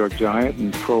 former New York Giant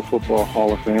and Pro Football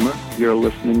Hall of Famer. You're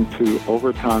listening to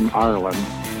Overtime Ireland.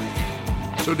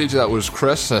 So DJ, that was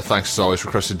Chris. Thanks as always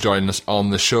for Chris joining us on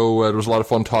the show. It was a lot of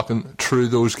fun talking through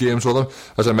those games with him.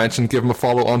 As I mentioned, give him a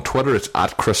follow on Twitter. It's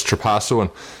at Chris Trapasso, and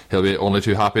he'll be only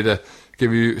too happy to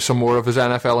give you some more of his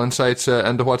NFL insights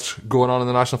into what's going on in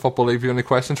the National Football League. If you have any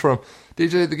questions for him,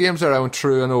 DJ, the games there I went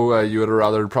through, I know you would have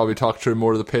rather probably talk through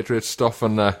more of the Patriots stuff,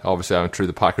 and obviously I went through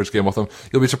the Packers game with him.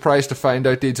 You'll be surprised to find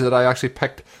out, DJ, that I actually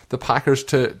picked the Packers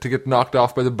to get knocked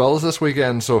off by the Bills this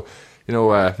weekend. So, you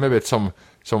know, maybe it's some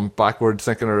backward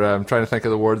thinking, or I'm trying to think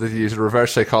of the word that you use,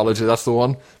 reverse psychology, that's the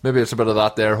one. Maybe it's a bit of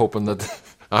that there, hoping that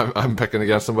I'm picking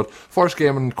against them. But first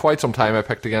game in quite some time I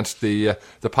picked against the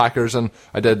Packers, and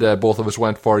I did, both of us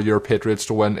went for your Patriots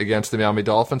to win against the Miami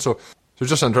Dolphins. So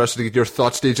just interested to get your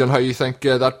thoughts, DJ, on how you think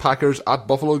that Packers at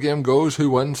Buffalo game goes. Who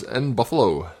wins in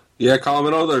Buffalo? Yeah,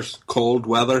 Colin, I know there's cold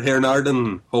weather here in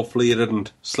Ireland. Hopefully you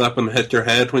didn't slip and hit your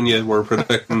head when you were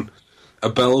predicting a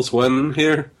Bills win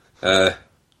here.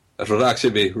 It would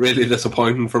actually be really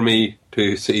disappointing for me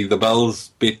to see the Bills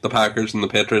beat the Packers and the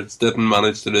Patriots didn't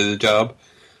manage to do the job.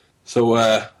 So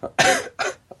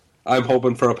I'm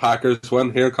hoping for a Packers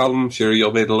win here, Colin. I'm sure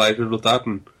you'll be delighted with that,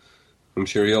 and I'm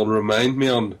sure you'll remind me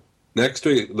on next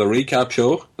week, the recap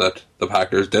show, that the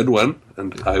Packers did win,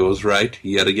 and I was right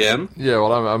yet again. Yeah,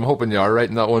 well, I'm hoping you are right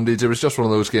in that one, DJ. It was just one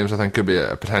of those games I think could be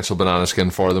a potential banana skin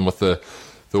for them with the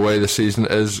way the season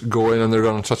is going, and they're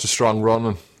going on such a strong run,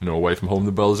 and you know, away from home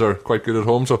the Bills are quite good at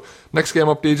home. So next game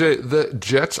up, DJ, the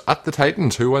Jets at the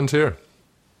Titans. Who wins here?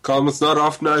 Colin, it's not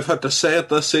often I've had to say it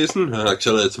this season.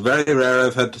 Actually, it's very rare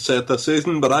I've had to say it this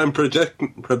season, but I'm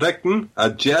predicting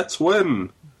a Jets win.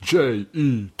 Jets.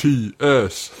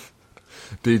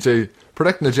 DJ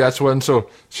predicting the Jets win, so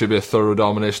should be a thorough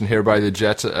domination here by the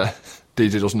Jets.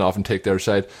 DJ doesn't often take their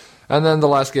side. And then the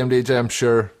last game, DJ, I'm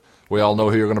sure we all know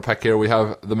who you're going to pick here. We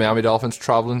have the Miami Dolphins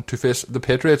travelling to face the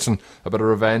Patriots, and a bit of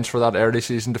revenge for that early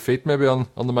season defeat maybe on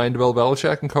the mind of Bill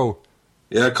Belichick and co.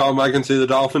 Yeah, Colin, I can see the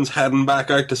Dolphins heading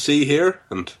back out to sea here,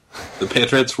 and the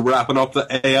Patriots wrapping up the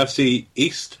AFC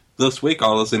East this week.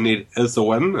 All they need is the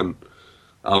win, and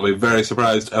I'll be very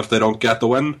surprised if they don't get the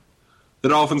win. The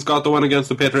Dolphins got the win against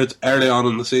the Patriots early on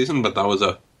in the season, but that was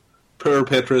a poor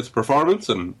Patriots performance,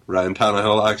 and Ryan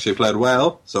Tannehill actually played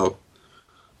well, so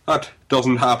that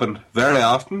doesn't happen very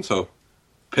often. So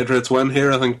Patriots win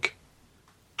here. I think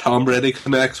Tom Brady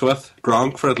connects with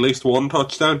Gronk for at least one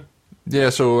touchdown.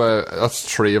 Yeah, so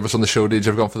that's three of us on the show, DJ.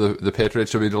 Have gone for the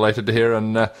Patriots. You'll be delighted to hear.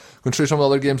 And going through some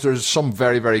other games, there's some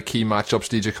very, very key matchups,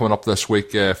 DJ, coming up this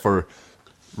week for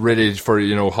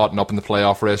you know, hotting up in the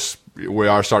playoff race. We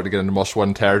are starting to get into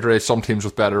must-win territory. Some teams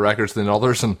with better records than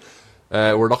others, and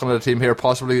we're looking at a team here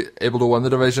possibly able to win the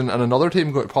division, and another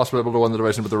team possibly able to win the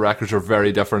division, but the records are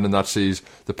very different, and that sees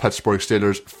the Pittsburgh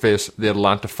Steelers face the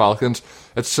Atlanta Falcons.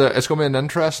 It's going to be an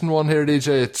interesting one here,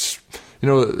 DJ. It's, you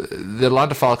know, the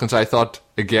Atlanta Falcons, I thought,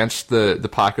 against the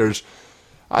Packers,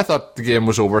 I thought the game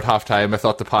was over at half-time. I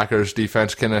thought the Packers'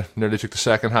 defence kind of nearly took the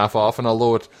second half off, and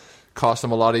although it cost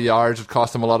them a lot of yards, it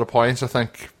cost them a lot of points, I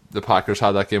think the Packers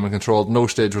had that game in control. At no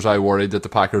stage was I worried that the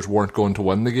Packers weren't going to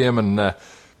win the game, and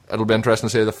it'll be interesting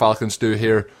to see how the Falcons do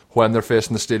here when they're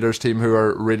facing the Steelers team, who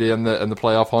are really in the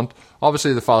playoff hunt.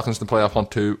 Obviously, the Falcons in the playoff hunt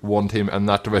too. One team in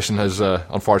that division is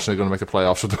unfortunately going to make the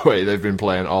playoffs with the way they've been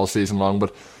playing all season long.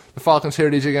 But the Falcons here,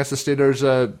 DJ, against the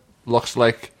Steelers, looks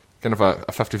like kind of a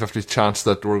 50-50 chance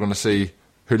that we're going to see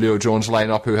Julio Jones line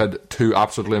up, who had two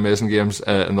absolutely amazing games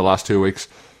in the last 2 weeks.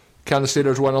 Can the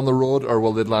Steelers win on the road, or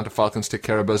will the Atlanta Falcons take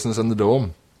care of business in the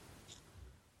Dome?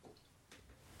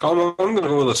 I'm going to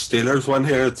go with the Steelers win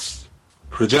here. It's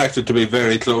projected to be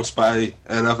very close by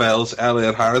NFL's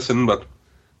Elliot Harrison, but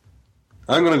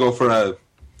I'm going to go for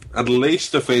at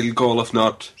least a field goal, if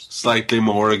not slightly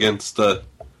more, against the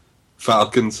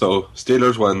Falcons. So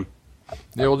Steelers win.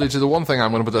 Yeah, well, DJ, the one thing I'm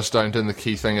going to put this down to, and the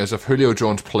key thing is, if Julio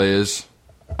Jones plays,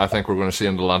 I think we're going to see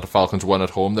an Atlanta Falcons win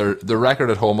at home. Their record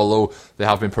at home, although they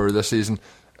have been poor this season,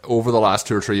 over the last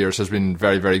 2 or 3 years has been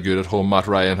very, very good at home. Matt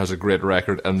Ryan has a great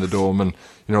record in the Dome, and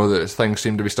you know, things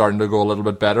seem to be starting to go a little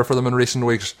bit better for them in recent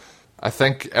weeks. I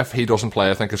think if he doesn't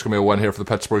play, I think it's going to be a win here for the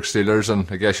Pittsburgh Steelers,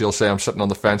 and I guess you'll say I'm sitting on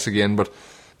the fence again, but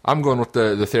I'm going with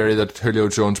the theory that Julio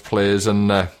Jones plays, and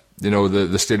you know,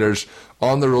 the Steelers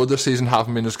on the road this season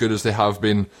haven't been as good as they have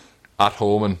been at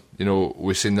home, and you know,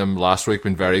 we've seen them last week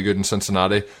been very good in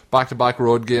Cincinnati. Back-to-back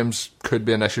road games could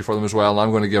be an issue for them as well, and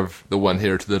I'm going to give the win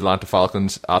here to the Atlanta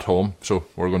Falcons at home. So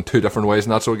we're going 2 different ways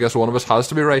in that, so I guess one of us has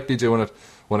to be right, DJ,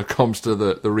 when it comes to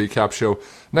the recap show.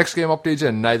 Next game up,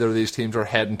 DJ, neither of these teams are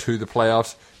heading to the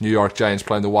playoffs. New York Giants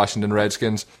playing the Washington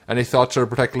Redskins. Any thoughts or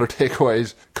particular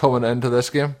takeaways coming into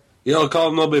this game? Yeah,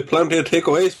 Colin, there'll be plenty of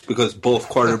takeaways because both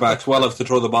quarterbacks will have to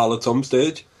throw the ball at some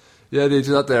stage. Yeah,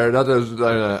 DJ, that is.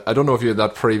 I don't know if you had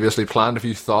that previously planned. If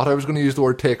you thought I was going to use the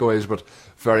word takeaways, but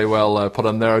very well put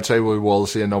in there. I'd say we will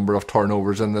see a number of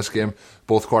turnovers in this game.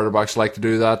 Both quarterbacks like to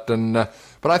do that,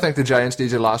 but I think the Giants,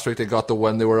 DJ, last week they got the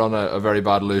win. They were on a very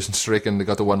bad losing streak, and they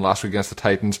got the win last week against the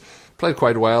Titans. Played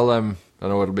quite well. I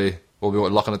know we'll be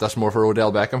looking at this more for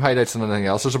Odell Beckham highlights than anything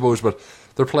else, I suppose. But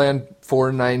they're playing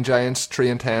 4-9 Giants,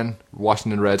 3-10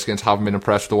 Washington Redskins. Haven't been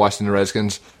impressed with the Washington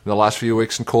Redskins in the last few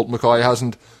weeks, and Colt McCoy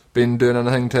hasn't been doing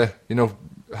anything to,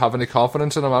 have any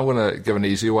confidence in him. I'm going to give an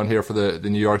easy one here for the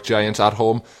New York Giants at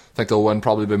home. I think they'll win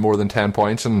probably by more than 10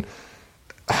 points, and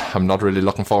I'm not really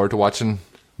looking forward to watching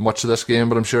much of this game,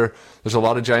 but I'm sure there's a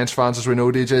lot of Giants fans, as we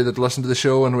know, DJ, that listen to the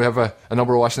show, and we have a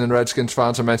number of Washington Redskins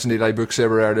fans. I mentioned Eli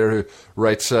Booksaber earlier, who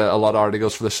writes a lot of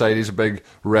articles for the site. He's a big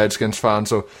Redskins fan,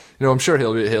 so I'm sure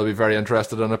he'll be very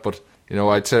interested in it. But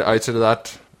I'd say to that,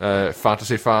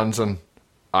 fantasy fans and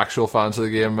actual fans of the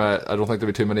game, I don't think there'll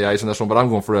be too many eyes on this one, but I'm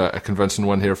going for a convincing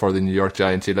win here for the New York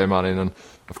Giants, Eli Manning, and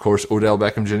of course Odell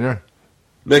Beckham Jr.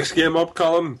 Next game up,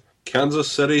 Colin. Kansas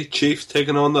City Chiefs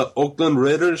taking on the Oakland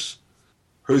Raiders.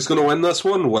 Who's going to win this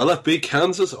one? Will it be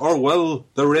Kansas, or will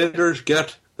the Raiders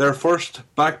get their first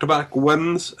back-to-back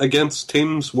wins against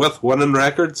teams with winning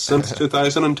records since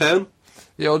 2010?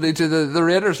 Yeah, the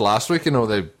Raiders last week,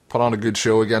 they put on a good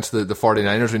show against the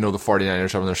 49ers. We know the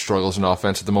 49ers having their struggles in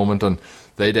offense at the moment, and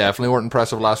they definitely weren't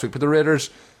impressive last week. But the Raiders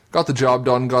got the job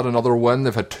done, got another win.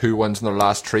 They've had 2 wins in their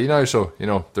last 3 now, so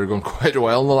they're going quite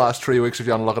well in the last 3 weeks if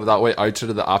you want to look at it that way, outside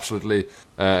of the absolutely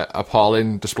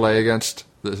appalling display against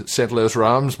the St. Louis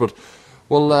Rams. But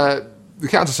the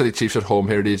Kansas City Chiefs at home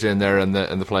here, DJ, and they're in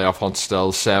the playoff hunt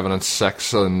still,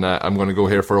 7-6, and I'm going to go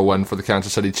here for a win for the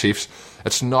Kansas City Chiefs.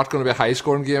 It's not going to be a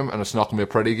high-scoring game, and it's not going to be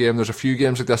a pretty game. There's a few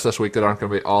games like this week that aren't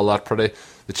going to be all that pretty.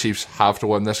 The Chiefs have to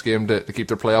win this game to keep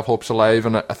their playoff hopes alive,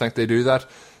 and I think they do that.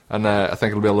 And I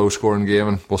think it'll be a low-scoring game,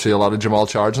 and we'll see a lot of Jamal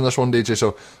Charles in this one, DJ.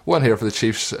 So win here for the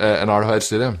Chiefs in Arrowhead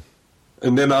Stadium.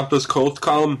 Indianapolis Colts,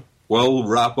 Colin, will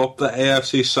wrap up the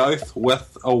AFC South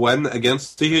with a win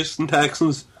against the Houston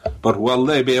Texans, but will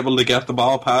they be able to get the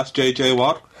ball past J.J.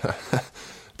 Watt?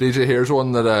 DJ, here's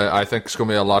one that I think is going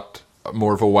to be a lot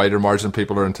more of a wider margin than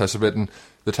people are anticipating.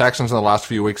 The Texans in the last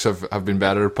few weeks have been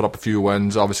better, put up a few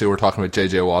wins. Obviously, we're talking about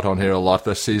J.J. Watt on here a lot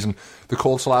this season. The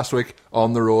Colts last week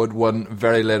on the road won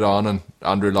very late on, and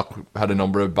Andrew Luck had a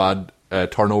number of bad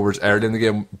turnovers early in the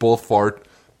game, both for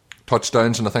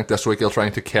touchdowns, and I think this week he'll try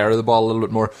to carry the ball a little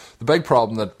bit more. The big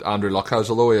problem that Andrew Luck has,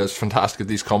 although he is fantastic at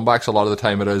these comebacks, a lot of the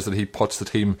time it is that he puts the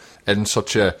team in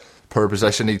such a poor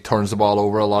position. He turns the ball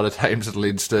over a lot of times. It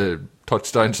leads to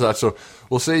touchdowns to that. So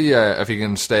we'll see if he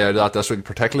can stay out of that this week,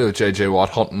 particularly with J.J. Watt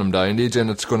hunting him down, DJ, and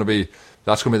that's going to be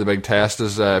the big test,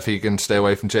 is if he can stay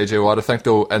away from J.J. Watt. I think,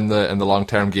 though, in the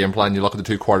long-term game plan, you look at the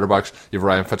two quarterbacks, you have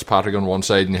Ryan Fitzpatrick on one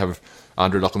side and you have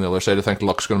Andrew Luck on the other side. I think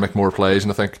Luck's going to make more plays,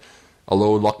 and I think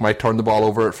although Luck might turn the ball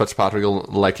over, Fitzpatrick will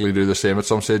likely do the same at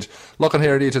some stage. Looking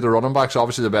here at the running backs,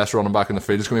 obviously the best running back in the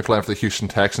field is going to be playing for the Houston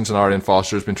Texans, and Arian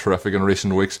Foster has been terrific in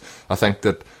recent weeks. I think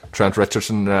that Trent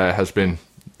Richardson has been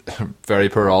very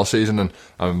poor all season, and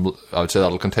I would say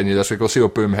that'll continue this week. We'll see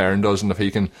what Boom Herron does, and if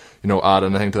he can add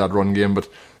anything to that run game. But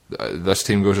this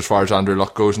team goes as far as Andrew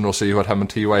Luck goes, and we'll see what him and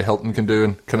T.Y. Hilton can do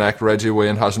and connect. Reggie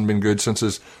Wayne hasn't been good since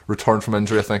his return from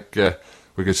injury. I think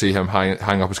we could see him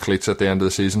hang up his cleats at the end of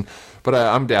the season. But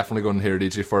I'm definitely going here,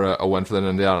 DJ, for a win for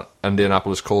the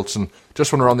Indianapolis Colts. And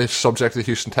just when we're on the subject of the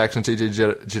Houston Texans,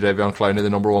 Jadeveon Clowney, the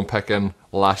number 1 pick in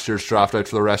last year's draft, out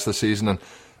for the rest of the season, and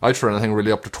out for anything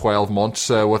really up to 12 months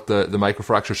with the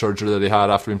microfracture surgery that he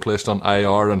had after being placed on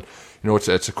IR. And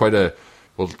it's quite a,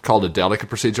 we'll call it a delicate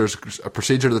procedure. It's a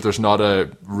procedure that there's not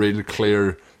a real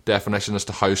clear definition as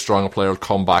to how strong a player will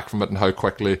come back from it and how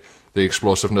quickly the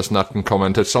explosiveness and that can come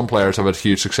into it. Some players have had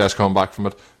huge success coming back from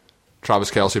it.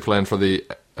 Travis Kelce playing for the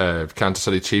Kansas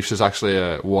City Chiefs is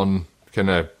actually one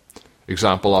kind of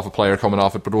example of a player coming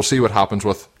off it. But we'll see what happens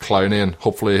with Clowney, and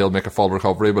hopefully he'll make a full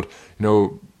recovery. But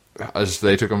as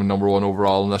they took him number 1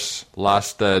 overall in this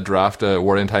last draft,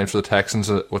 worrying times for the Texans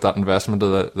with that investment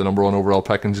of the number 1 overall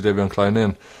pick in Jadeveon Clowney.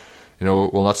 And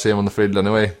we'll not see him on the field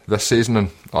anyway this season, and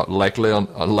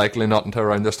unlikely not until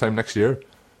around this time next year.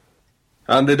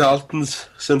 Andy Dalton's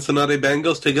Cincinnati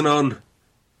Bengals taking on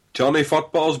Johnny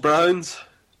Football's Browns.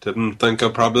 Didn't think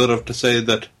I'd probably have to say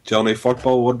that Johnny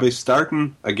Football would be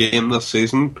starting a game this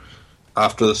season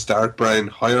after the start Brian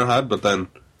Hoyer had, but then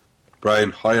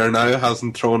Brian Hoyer now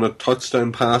hasn't thrown a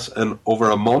touchdown pass in over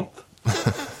a month.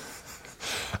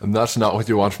 And that's not what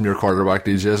you want from your quarterback,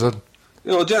 DJ, is it?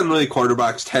 Generally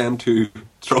quarterbacks tend to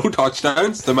throw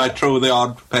touchdowns. They might throw the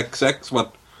odd pick six,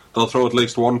 but they'll throw at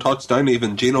least one touchdown.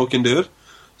 Even Geno can do it.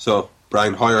 So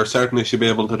Brian Hoyer certainly should be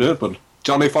able to do it, but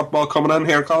Johnny Football coming in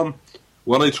here, Colin.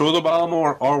 Will he throw the ball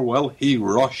more, or will he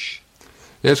rush?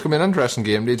 Yeah, it's going to be an interesting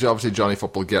game, DJ. Obviously, Johnny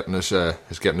Football getting his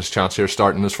chance here,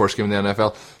 starting his first game in the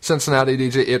NFL. Cincinnati,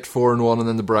 DJ, 8-4-1, and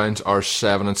then the Browns are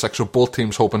 7-6. So both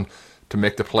teams hoping to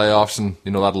make the playoffs, and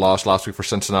that loss last week for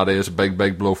Cincinnati is a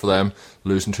big blow for them,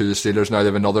 losing to the Steelers. Now they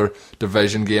have another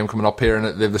division game coming up here,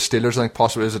 and they have the Steelers, I think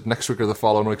possibly, is it next week or the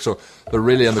following week, so they're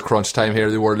really in the crunch time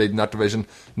here. They were leading that division,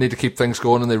 need to keep things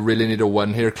going, and they really need a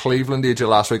win here. Cleveland, DJ,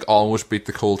 last week almost beat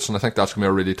the Colts, and I think that's going to be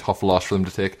a really tough loss for them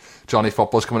to take. Johnny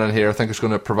Football's coming in here, I think it's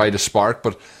going to provide a spark,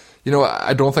 but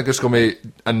I don't think it's going to be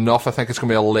enough. I think it's going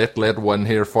to be a late win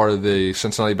here for the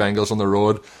Cincinnati Bengals on the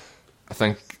road. I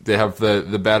think they have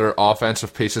the better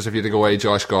offensive pieces. If you had to go away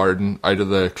Josh Gordon out of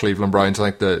the Cleveland Browns,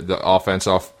 I think the offense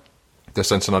of the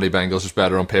Cincinnati Bengals is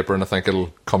better on paper, and I think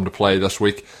it'll come to play this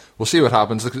week. We'll see what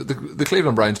happens. The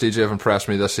Cleveland Browns, DJ, have impressed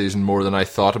me this season more than I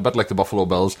thought. A bit like the Buffalo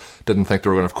Bills. Didn't think they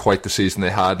were going to have quite the season they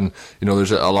had, and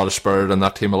there's a lot of spirit in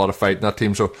that team, a lot of fight in that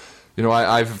team. So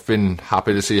I've been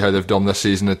happy to see how they've done this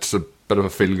season. It's a bit of a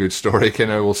feel-good story,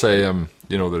 kind of. We'll say,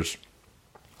 there's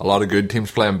a lot of good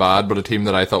teams playing bad, but a team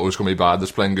that I thought was going to be bad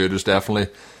that's playing good is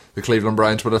definitely the Cleveland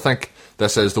Browns. But I think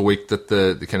this is the week that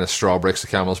the kind of straw breaks the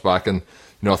camel's back, and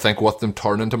I think with them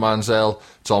turning to Manziel,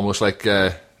 it's almost like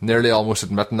nearly almost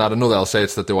admitting that. I know they'll say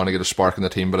it's that they want to get a spark in the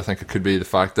team, but I think it could be the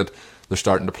fact that they're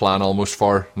starting to plan almost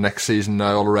for next season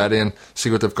now already and see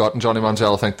what they've got in Johnny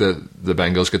Manziel. I think the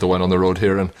Bengals get the win on the road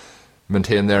here and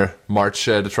maintain their march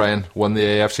to try and win the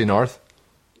AFC North.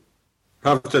 I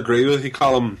have to agree with you,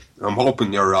 Colin. I'm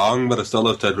hoping you're wrong, but I still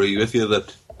have to agree with you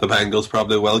that the Bengals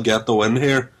probably will get the win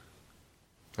here.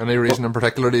 Any reason in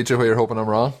particular, DJ, why you're hoping I'm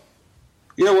wrong?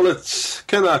 Yeah, well, it's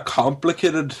kind of a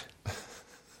complicated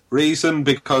reason,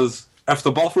 because if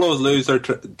the Buffaloes lose their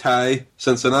tie,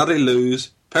 Cincinnati lose,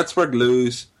 Pittsburgh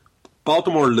lose,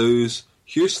 Baltimore lose,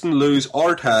 Houston lose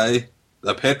or tie,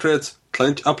 the Patriots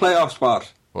clinch a playoff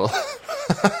spot.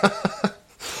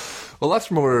 Well,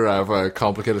 that's more of a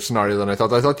complicated scenario than I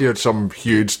thought. I thought you had some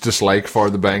huge dislike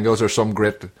for the Bengals or some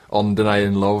great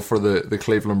undenying love for the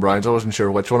Cleveland Browns. I wasn't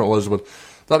sure which one it was, but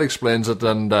that explains it.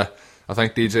 And I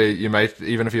think, DJ, you might,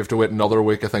 even if you have to wait another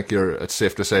week, I think it's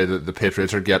safe to say that the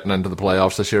Patriots are getting into the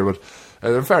playoffs this year. But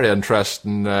a very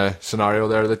interesting scenario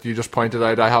there that you just pointed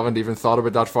out. I haven't even thought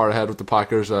about that far ahead with the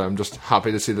Packers. I'm just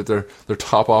happy to see that they're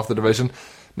top off the division.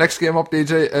 Next game up,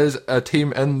 DJ, is a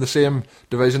team in the same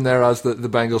division there as the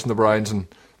Bengals and the Browns, and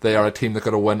they are a team that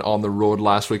got a win on the road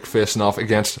last week facing off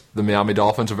against the Miami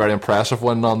Dolphins, a very impressive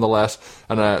win nonetheless,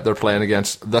 and they're playing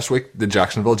against, this week, the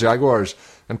Jacksonville Jaguars.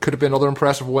 And could it be another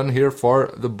impressive win here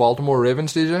for the Baltimore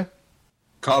Ravens, DJ?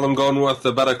 Colin going with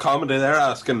a bit of comedy there,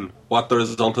 asking what the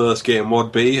result of this game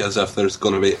would be, as if there's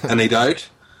going to be any doubt.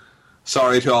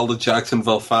 Sorry to all the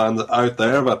Jacksonville fans out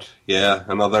there, but yeah,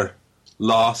 another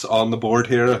loss on the board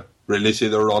here. Really see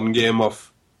the run game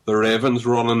of the Ravens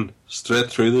running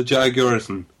straight through the Jaguars,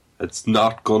 and it's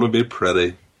not going to be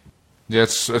pretty. Yeah,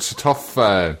 it's a tough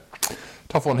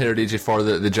one here, DJ, for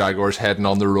the Jaguars heading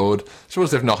on the road. I suppose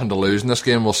they've nothing to lose in this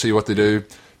game. We'll see what they do.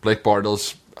 Blake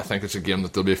Bortles, I think it's a game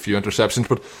that there'll be a few interceptions,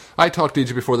 but I talked,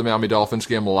 DJ, before the Miami Dolphins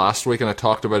game last week, and I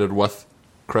talked about it with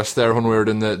Chris there when we were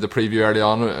doing the preview early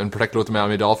on, in particular with the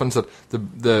Miami Dolphins, that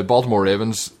the Baltimore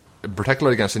Ravens,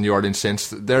 particularly against the New Orleans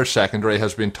Saints, their secondary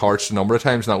has been torched a number of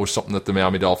times, and that was something that the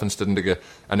Miami Dolphins didn't get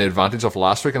any advantage of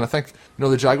last week. And I think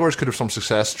the Jaguars could have some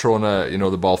success throwing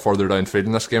the ball further downfield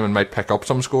in this game and might pick up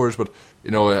some scores, but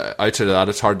outside of that,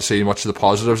 it's hard to see much of the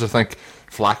positives. I think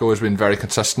Flacco has been very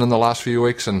consistent in the last few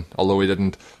weeks, and although he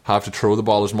didn't have to throw the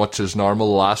ball as much as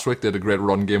normal last week, they had a great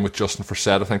run game with Justin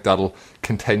Forsett. I think that'll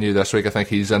continue this week. I think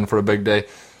he's in for a big day.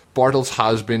 Bortles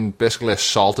has been basically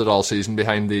assaulted all season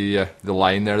behind the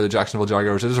line there, the Jacksonville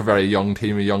Jaguars. It is a very young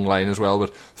team, a young line as well,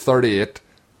 but 38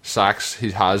 sacks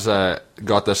he has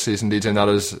got this season, DJ, and that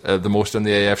is the most in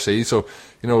the AFC. So,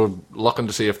 looking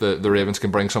to see if the Ravens can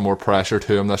bring some more pressure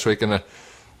to him this week. And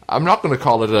I'm not going to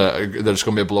call it that it's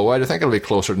going to be a blowout. I think it'll be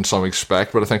closer than some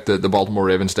expect, but I think the Baltimore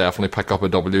Ravens definitely pick up a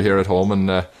W here at home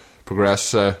and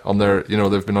progress on their,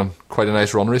 they've been on quite a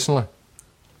nice run recently.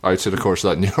 Outside, of course,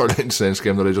 that New Orleans Saints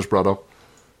game that I just brought up.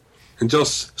 And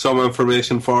just some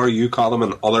information for you, Colin,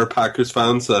 and other Packers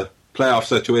fans. The playoff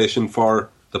situation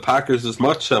for the Packers is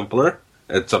much simpler.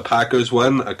 It's a Packers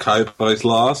win, a Cowboys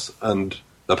loss, and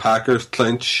the Packers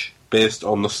clinch based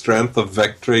on the strength of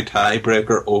victory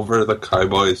tiebreaker over the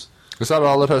Cowboys. Is that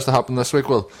all that has to happen this week?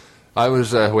 Well,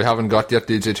 we haven't got yet,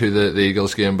 DJ, to the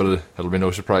Eagles game, but it'll be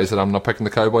no surprise that I'm not picking the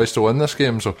Cowboys to win this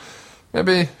game. So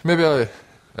maybe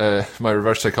my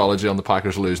reverse psychology on the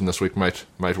Packers losing this week might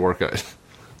work out.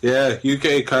 Yeah,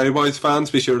 UK Cowboys fans,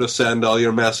 be sure to send all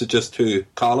your messages to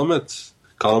Colin.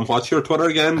 Colin, what's your Twitter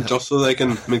again? Just so they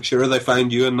can make sure they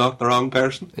find you and not the wrong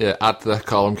person. Yeah, at the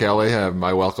Colin Kelly.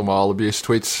 My welcome all abuse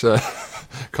tweets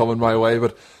coming my way.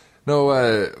 But no,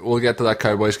 we'll get to that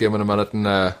Cowboys game in a minute, and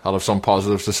I'll have some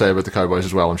positives to say about the Cowboys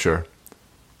as well, I'm sure.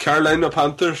 Carolina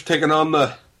Panthers taking on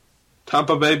the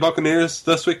Tampa Bay Buccaneers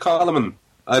this week, Colin.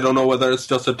 I don't know whether it's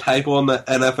just a typo on the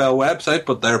NFL website,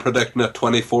 but they're predicting a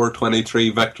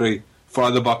 24-23 victory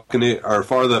for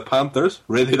the Panthers.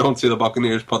 Really don't see the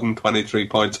Buccaneers putting 23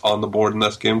 points on the board in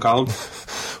this game, Colin.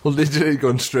 Well, DJ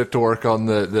going straight to work on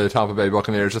the Tampa Bay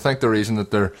Buccaneers. I think the reason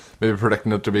that they're maybe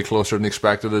predicting it to be closer than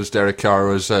expected is Derek Carr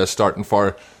was starting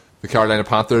for the Carolina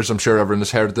Panthers. I'm sure everyone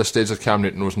has heard at this stage that Cam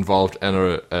Newton was involved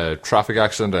in a traffic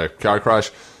accident, a car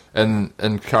crash in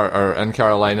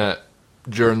Carolina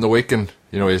during the week, and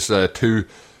he's two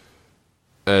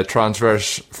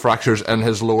transverse fractures in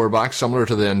his lower back, similar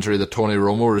to the injury that Tony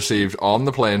Romo received on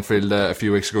the playing field a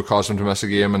few weeks ago, caused him to miss a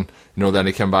game, and then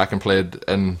he came back and played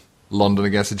in London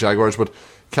against the Jaguars. But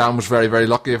Cam was very, very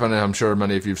lucky, and I'm sure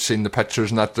many of you have seen the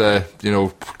pictures, and that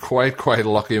quite a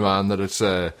lucky man that it's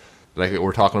like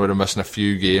we're talking about him missing a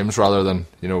few games rather than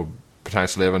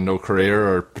potentially having no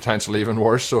career or potentially even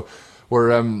worse. So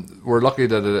we're lucky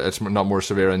that it's not more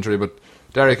severe injury. But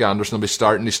Derek Anderson will be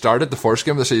starting. He started the first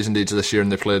game of the season this year, and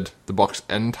they played the Bucs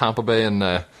in Tampa Bay, and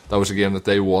that was a game that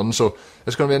they won. So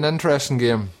it's going to be an interesting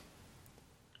game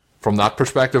from that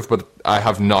perspective. But I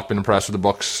have not been impressed with the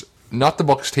Bucs. Not the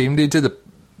Bucs team, DJ,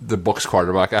 the Bucs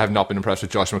quarterback. I have not been impressed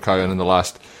with Josh McCown in the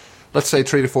last, let's say,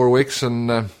 3 to 4 weeks,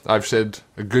 and I've said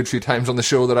a good few times on the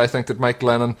show that I think that Mike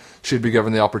Glennon should be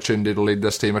given the opportunity to lead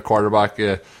this team at quarterback,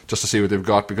 just to see what they've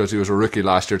got, because he was a rookie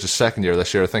last year. It's his second year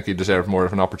this year. I think he deserved more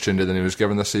of an opportunity than he was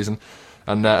given this season,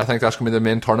 and I think that's going to be the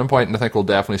main turning point, and I think we'll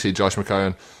definitely see Josh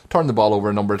McCown turn the ball over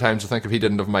a number of times. I think if he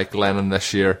didn't have Mike Glennon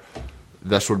this year,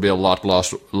 this would be a lot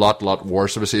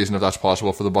worse of a season, if that's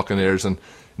possible, for the Buccaneers. And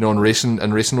in recent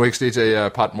weeks,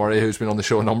 DJ, Pat Murray, who's been on the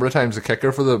show a number of times, the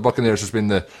kicker for the Buccaneers, has been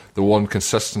the one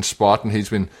consistent spot, and he's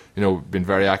been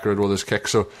very accurate with his kick.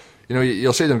 So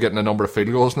you'll see them getting a number of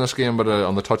field goals in this game, but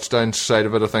on the touchdown side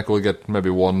of it, I think we'll get maybe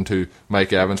one to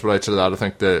Mike Evans. But outside of that, I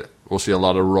think that we'll see a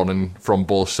lot of running from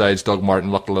both sides. Doug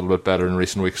Martin looked a little bit better in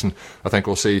recent weeks, and I think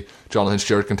we'll see Jonathan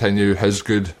Stewart continue his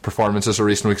good performances in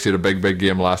recent weeks. He had a big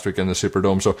game last week in the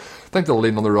Superdome, so I think they'll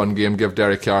lean on the run game, give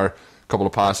Derek Carr a couple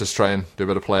of passes, try and do a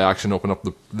bit of play action, open up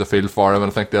the field for him, and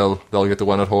I think they'll get the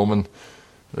win at home,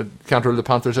 and can't rule the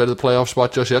Panthers out of the playoff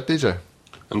spot just yet, DJ.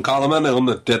 And Colin, on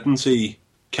that didn't see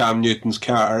Cam Newton's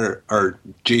car or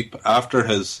Jeep after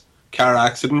his car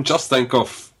accident, just think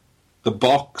of the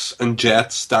Bucs and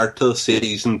Jets start to the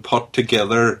season put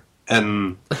together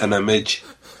in an image,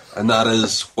 and that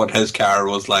is what his car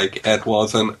was like. It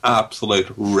was an absolute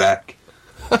wreck.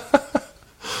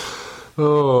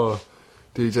 Oh,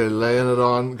 DJ laying it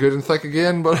on good and thick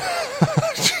again. But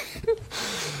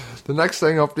the next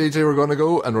thing up, DJ, we're going to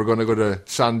go to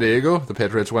San Diego. The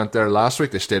Patriots went there last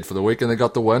week. They stayed for the week and they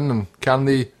got the win. And can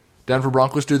the Denver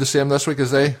Broncos do the same this week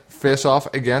as they face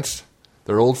off against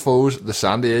their old foes, the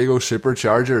San Diego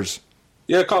Superchargers?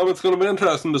 Yeah, Colin, it's going to be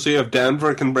interesting to see if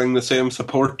Denver can bring the same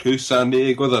support to San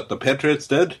Diego that the Patriots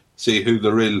did. See who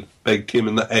the real big team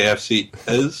in the AFC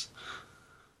is.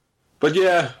 But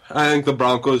yeah, I think the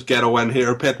Broncos get a win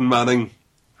here. Peyton Manning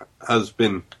has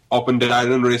been up and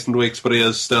down in recent weeks, but he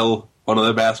is still one of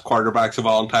the best quarterbacks of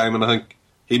all time, and I think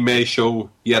he may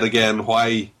show yet again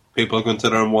why people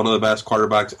consider him one of the best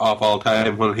quarterbacks of all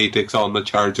time when he takes on the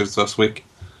Chargers this week.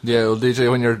 Yeah, well, DJ,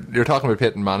 when you're talking about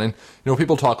Peyton Manning,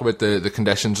 people talk about the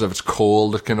conditions. If it's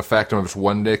cold, it can affect him. If it's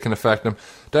windy, it can affect him.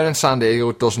 Down in San Diego,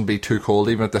 it doesn't be too cold,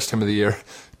 even at this time of the year.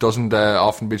 It doesn't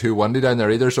often be too windy down there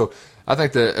either. So I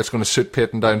think that it's going to suit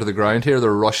Peyton down to the ground here.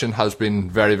 Their rushing has been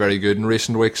very, very good in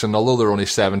recent weeks, and although they're only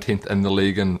 17th in the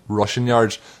league in rushing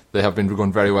yards, they have been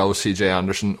going very well with CJ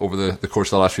Anderson over the course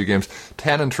of the last few games.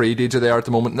 10-3, DJ, they are at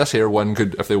the moment. And this here win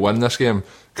could, if they win this game,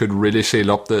 could really seal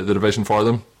up the division for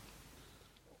them.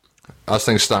 As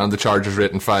things stand, the Chargers are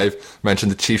 8-5.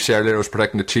 Mentioned the Chiefs earlier. I was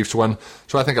predicting the Chiefs win.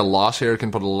 So I think a loss here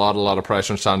can put a lot of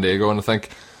pressure on San Diego, and I think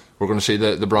we're going to see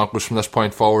the Broncos from this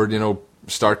point forward,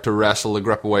 start to wrestle the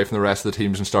grip away from the rest of the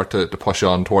teams and start to push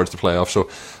on towards the playoffs. So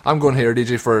I'm going here,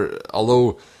 DJ, for,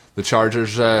 although the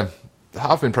Chargers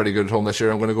have been pretty good at home this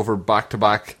year, I'm going to go for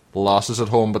back-to-back losses at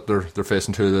home, but they're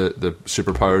facing two of the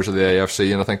superpowers of the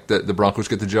AFC, and I think that the Broncos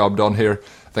get the job done here.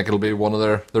 I think it'll be one of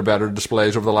their better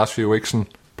displays over the last few weeks and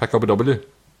pick up a W.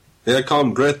 Yeah,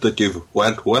 Colin, great that you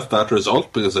went with that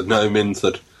result, because it now means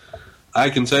that I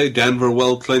can say Denver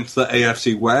will clinch the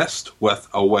AFC West with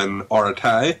a win or a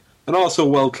tie. and also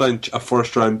will clinch a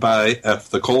first-round bye if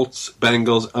the Colts,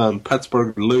 Bengals and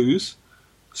Pittsburgh lose.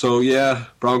 So yeah,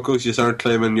 Broncos, you aren't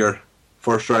claiming your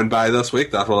first-round bye this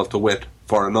week. That will have to wait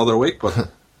for another week, but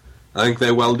I think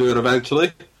they will do it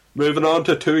eventually. Moving on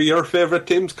to two of your favourite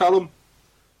teams, Colin.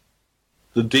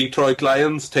 The Detroit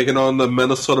Lions taking on the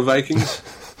Minnesota Vikings.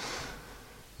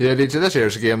 Yeah, DJ, this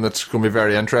year's a game that's going to be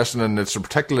very interesting, and it's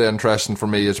particularly interesting for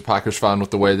me as a Packers fan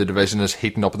with the way the division is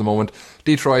heating up at the moment.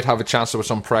 Detroit have a chance to put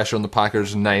some pressure on the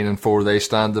Packers. 9-4 they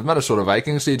stand. The Minnesota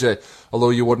Vikings, DJ, although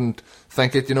you wouldn't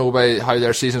think it, by how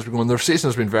their season's been going. Their season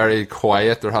has been very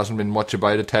quiet. There hasn't been much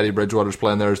about it. Teddy Bridgewater's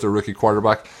playing there as their rookie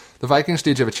quarterback. The Vikings,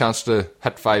 DJ, have a chance to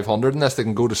hit 500 in this. They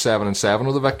can go to 7-7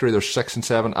 with a victory. They're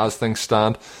 6-7 as things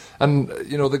stand. And,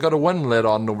 they got a win late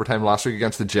on in overtime last week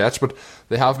against the Jets, but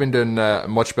they have been doing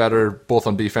much better both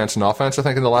on defence and offence, I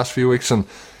think, in the last few weeks. And,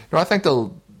 I think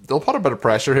they'll put a bit of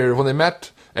pressure here. When they met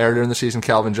earlier in the season,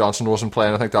 Calvin Johnson wasn't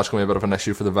playing. I think that's going to be a bit of an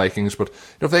issue for the Vikings. But,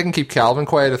 if they can keep Calvin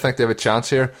quiet, I think they have a chance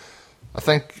here.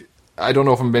 I don't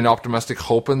know if I'm being optimistic,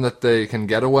 hoping that they can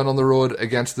get a win on the road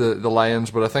against the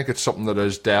Lions, but I think it's something that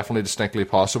is definitely distinctly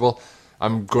possible.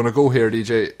 I'm going to go here,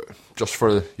 DJ, just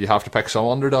for you have to pick some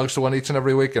underdogs to win each and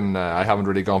every week, and I haven't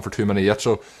really gone for too many yet,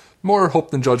 so more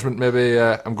hope than judgment. Maybe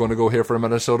I'm going to go here for a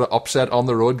Minnesota upset on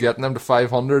the road, getting them to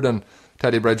 500, and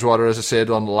Teddy Bridgewater, as I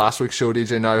said on last week's show,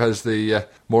 DJ, now has the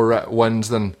more wins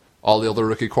than all the other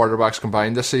rookie quarterbacks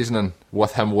combined this season, and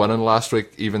with him winning last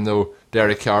week, even though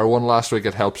Derek Carr won last week,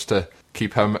 it helps to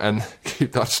keep him and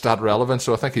keep that stat relevant.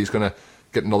 So I think he's going to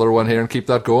get another one here and keep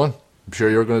that going. I'm sure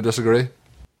you're going to disagree.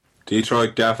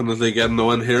 Detroit definitely getting the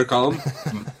win here, Colin.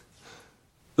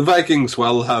 The Vikings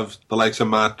will have the likes of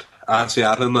Matt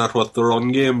Asiata in that with the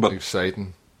run game, but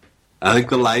exciting. I think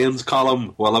the Lions,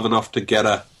 Colin, will have enough to get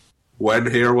a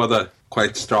win here with a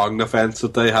quite strong defence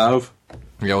that they have.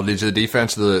 Yeah, well, the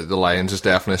defence of the Lions is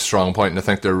definitely a strong point, and I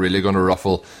think they're really going to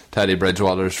ruffle Teddy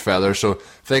Bridgewater's feathers. So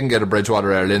if they can get a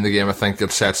Bridgewater early in the game, I think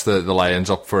it sets the Lions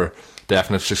up for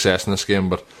definite success in this game.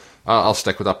 But I'll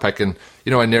stick with that pick. And,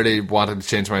 I nearly wanted to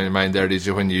change my mind there,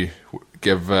 DJ, when you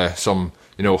give some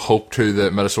hope to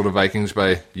the Minnesota Vikings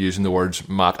by using the words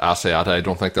Matt Asiata. I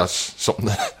don't think that's something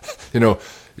that,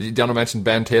 Daniel mentioned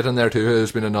Ben Tate in there too, who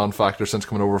has been a non-factor since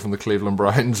coming over from the Cleveland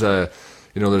Browns.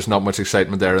 There's not much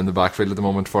excitement there in the backfield at the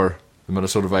moment for the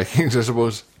Minnesota Vikings, I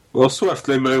suppose. We'll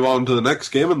swiftly move on to the next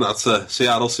game, and that's the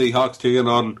Seattle Seahawks taking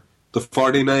on the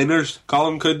 49ers.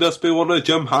 Colin, could this be one of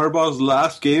Jim Harbaugh's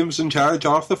last games in charge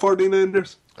of the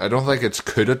 49ers? I don't think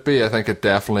could it be. I think it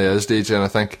definitely is, DJ, and I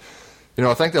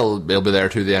think they'll be there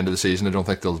to the end of the season. I don't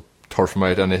think they'll turf them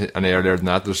out any earlier than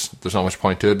that. There's not much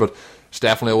point to it, but it's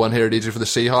definitely a win here, DJ, for the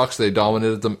Seahawks. They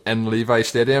dominated them in Levi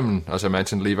Stadium, and as I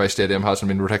mentioned, Levi Stadium hasn't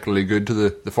been particularly good to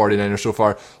the 49ers so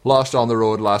far. Lost on the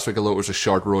road last week, although it was a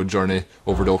short road journey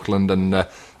over to Oakland, and I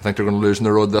think they're going to lose on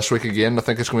the road this week again. I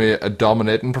think it's going to be a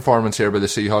dominating performance here by the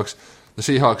Seahawks. The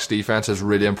Seahawks defence has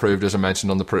really improved, as I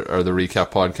mentioned on the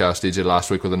recap podcast, DJ, last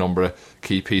week, with a number of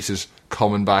key pieces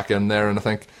coming back in there, and I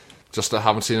think just I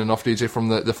haven't seen enough, DJ, from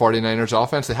the 49ers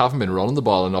offense. They haven't been running the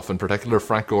ball enough. In particular,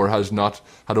 Frank Gore has not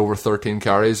had over 13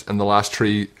 carries in the last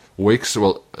 3 weeks.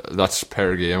 Well, that's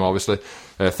per game, obviously.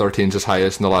 13's his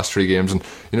highest in the last 3 games. And,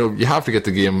 you have to get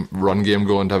the run game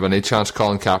going to have any chance.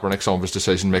 Colin Kaepernick, some of his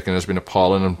decision-making has been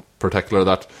appalling, in particular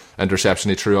that interception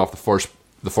he threw off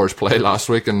the first play last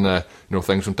week, and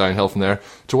things went downhill from there.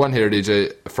 To win here,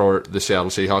 DJ, for the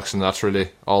Seattle Seahawks, and that's really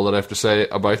all that I have to say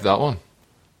about that one.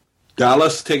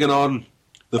 Dallas taking on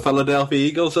the Philadelphia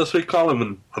Eagles this week, Colin,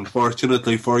 and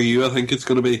unfortunately for you, I think it's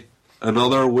going to be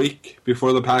another week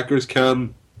before the Packers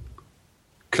can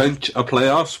clinch a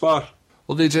playoff spot.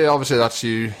 Well, DJ, obviously that's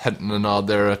you hitting a nod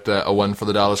there at a win for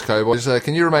the Dallas Cowboys.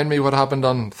 Can you remind me what happened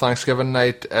on Thanksgiving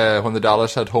night when the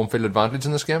Dallas had home field advantage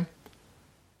in this game?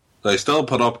 They still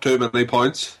put up too many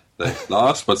points. They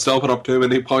lost, but still put up too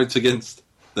many points against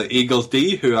the Eagles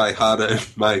D, who I had in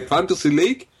my fantasy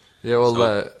league. Yeah,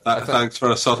 well, thanks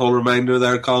for a subtle reminder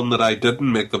there, Colin, that I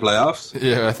didn't make the playoffs.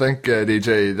 Yeah, I think,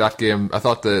 DJ, that game, I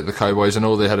thought the Cowboys, I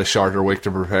know they had a shorter week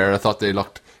to prepare. I thought they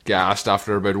looked gassed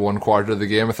after about one quarter of the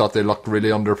game. I thought they looked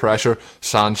really under pressure.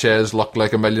 Sanchez looked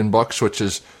like $1 million, which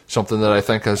is something that I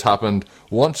think has happened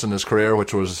once in his career,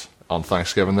 which was on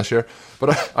Thanksgiving this year.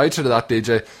 But outside of that,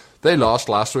 DJ, they lost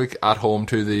last week at home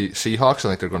to the Seahawks. I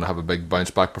think they're going to have a big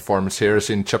bounce-back performance here. I've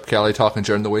seen Chip Kelly talking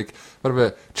during the week. Bit of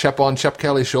a chip on Chip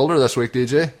Kelly's shoulder this week,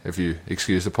 DJ, if you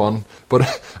excuse the pun. But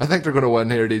I think they're going to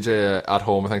win here, DJ, at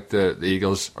home. I think the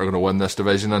Eagles are going to win this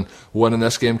division, and winning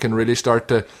this game can really start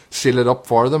to seal it up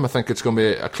for them. I think it's going to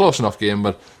be a close enough game,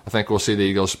 but I think we'll see the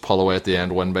Eagles pull away at the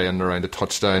end, win by in around a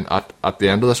touchdown at the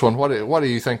end of this one. What do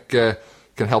you think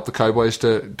can help the Cowboys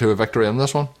to a victory in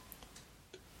this one?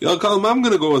 Yeah, Colm, I'm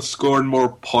going to go with scoring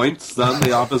more points than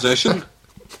the opposition.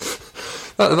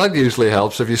 That usually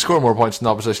helps. If you score more points than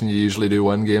the opposition, you usually do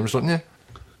win games, don't you?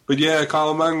 But yeah,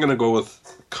 Colm, I'm going to go with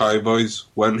Cowboys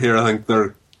win here. I think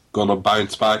they're going to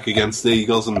bounce back against the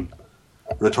Eagles and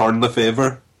return the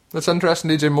favour. That's interesting,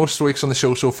 DJ. Most weeks on the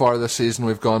show so far this season,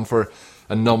 we've gone for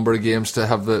a number of games to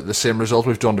have the same result.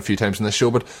 We've done it a few times in this show,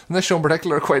 but in this show in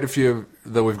particular, quite a few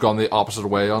that we've gone the opposite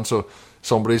way on. So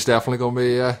somebody's definitely going to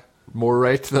be more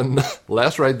right than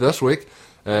less right this week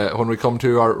when we come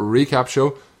to our recap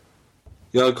show.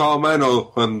 Yeah, Colm, I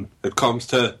know when it comes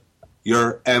to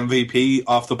your MVP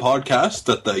of the podcast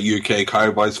that the UK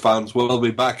Cowboys fans will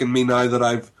be backing me now that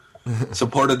I've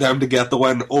supported them to get the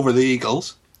win over the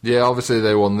Eagles. Yeah, obviously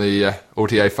they won the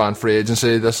OTI fan free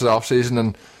agency this off-season,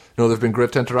 and they've been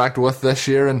great to interact with this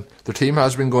year, and their team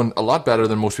has been going a lot better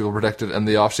than most people predicted in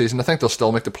the off-season. I think they'll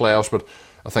still make the playoffs, but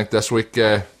I think this week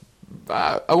I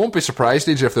won't be surprised,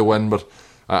 DJ, if they win, but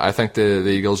I think the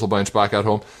Eagles will bounce back at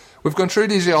home. We've gone through,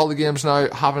 DJ, all the games now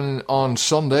happening on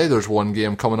Sunday. There's one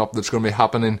game coming up that's going to be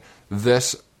happening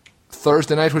this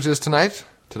Thursday night, which is tonight.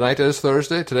 Today is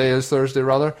Thursday,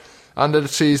 rather. And it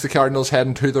sees the Cardinals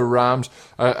heading to the Rams.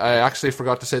 I actually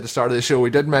forgot to say at the start of the show, we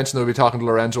did mention that we'll be talking to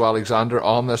Lorenzo Alexander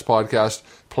on this podcast,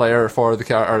 player for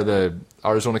the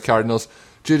Arizona Cardinals.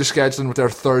 Due to scheduling with their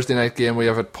Thursday night game, we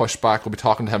have it pushed back. We'll be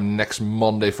talking to him next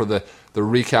Monday for the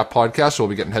recap podcast, so we'll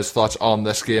be getting his thoughts on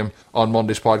this game on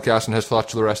Monday's podcast and his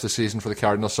thoughts for the rest of the season for the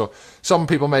Cardinals. So some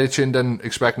people might have tuned in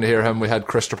expecting to hear him. We had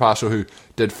Chris Trapasso, who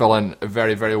did fill in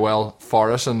very, very well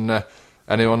for us, and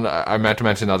I meant to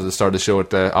mention that at the start of the show.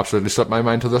 It absolutely slipped my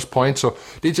mind to this point. So,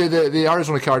 DJ, the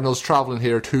Arizona Cardinals travelling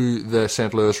here to the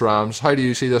St. Louis Rams. How do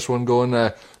you see this one going?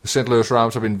 The St. Louis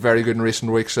Rams have been very good in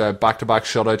recent weeks. Back-to-back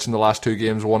shutouts in the last two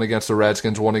games. One against the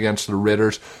Redskins, one against the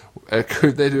Raiders.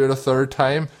 Could they do it a third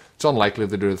time? It's unlikely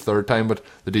they do it a third time, but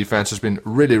the defense has been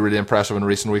really, really impressive in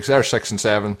recent weeks. They're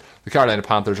 6-7. The Carolina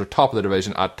Panthers are top of the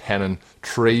division at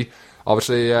 10-3.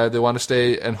 Obviously, they want to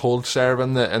stay and hold serve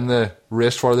in the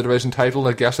race for the division title.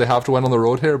 I guess they have to win on the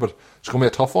road here, but it's going to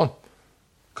be a tough one.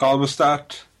 Colm, a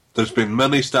stat. There's been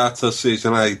many stats this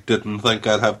season I didn't think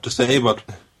I'd have to say, but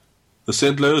the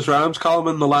St. Louis Rams, Colm,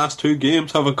 in the last two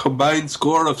games have a combined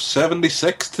score of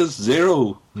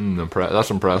 76-0.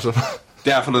 That's impressive.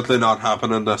 Definitely not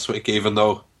happening this week, even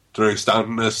though Drew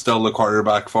Stanton is still the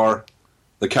quarterback for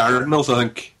the Cardinals. I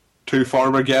think two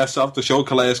former guests of the show,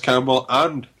 Calais Campbell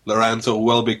and Lorenzo,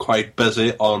 will be quite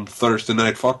busy on Thursday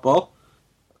Night Football.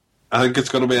 I think it's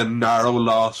going to be a narrow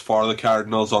loss for the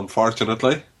Cardinals,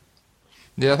 unfortunately.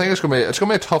 Yeah, I think it's going to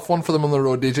be a tough one for them on the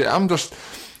road, DJ.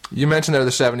 You mentioned there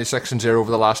the 76-0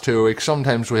 over the last 2 weeks.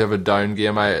 Sometimes we have a down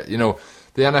game.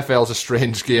 The NFL is a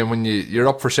strange game when you're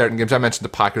up for certain games. I mentioned the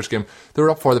Packers game. They were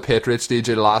up for the Patriots,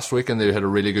 DJ, last week, and they had a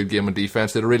really good game on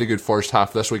defense. They had a really good first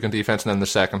half this week on defense, and then the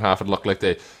second half it looked like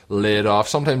they laid off.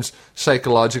 Sometimes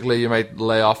psychologically you might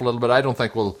lay off a little bit. I don't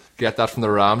think we'll get that from the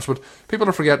Rams, but people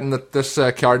are forgetting that this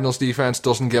Cardinals defense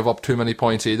doesn't give up too many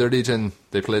points either, DJ. And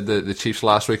they played the Chiefs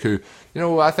last week, who,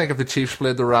 I think if the Chiefs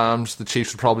played the Rams, the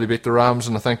Chiefs would probably beat the Rams,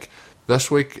 and I think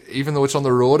this week, even though it's on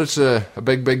the road, it's a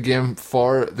big, big game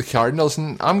for the Cardinals.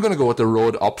 And I'm going to go with the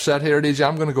road upset here, DJ.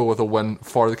 I'm going to go with a win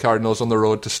for the Cardinals on the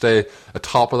road to stay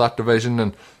atop of that division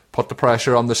and put the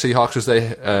pressure on the Seahawks as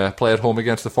they play at home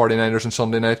against the 49ers on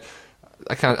Sunday night.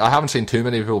 I haven't seen too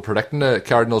many people predicting the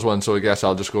Cardinals win, so I guess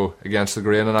I'll just go against the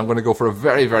grain, and I'm going to go for a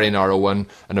very, very narrow win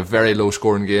and a very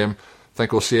low-scoring game. I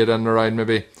think we'll see it in around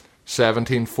maybe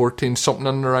 17-14, something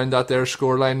in around that there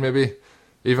scoreline, maybe.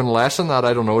 Even less than that,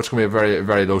 I don't know. It's going to be a very,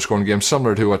 very low-scoring game,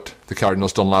 similar to what the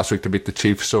Cardinals done last week to beat the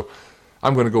Chiefs. So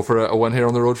I'm going to go for a win here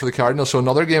on the road for the Cardinals. So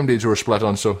another game, DJ, we're split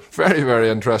on. So very, very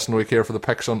interesting week here for the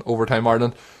picks on Overtime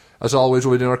Ireland. As always,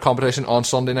 we'll be doing our competition on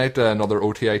Sunday night. Another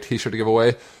OTI t-shirt to give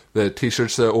away. The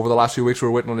t-shirts over the last few weeks, we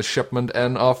were waiting on a shipment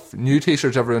in of new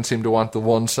t-shirts. Everyone seemed to want the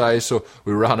one size, so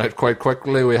we ran out quite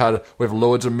quickly. We have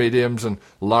loads of mediums and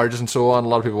larges and so on. A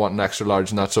lot of people want an extra large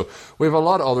and that, so we have a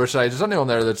lot of other sizes. Anyone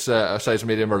there that's a size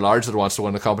medium or large that wants to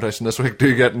win the competition this week,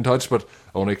 do get in touch. But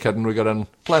only kidding, we got in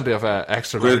plenty of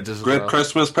extra larges as well. Great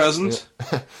Christmas presents.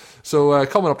 Yeah. So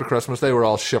coming up to Christmas, they were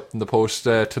all shipped in the post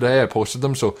today. I posted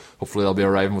them, so hopefully they'll be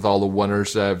arriving with all the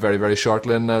winners very, very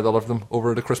shortly, and they'll have them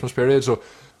over the Christmas period. So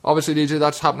Obviously, DJ,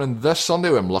 that's happening this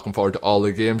Sunday. I'm looking forward to all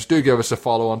the games. Do give us a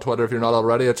follow on Twitter if you're not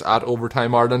already. It's at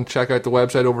Overtime Ireland. Check out the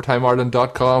website,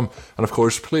 overtimeireland.com. And of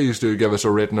course, please do give us a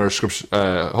rating or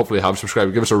hopefully have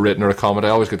subscribed. Give us a rating or a comment. I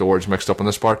always get the words mixed up on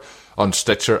this part. On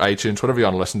Stitcher, iTunes, whatever you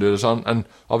want to listen to us on. And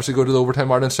obviously go to the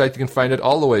Overtime Ireland site. You can find it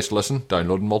all the ways to listen.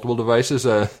 Downloading multiple devices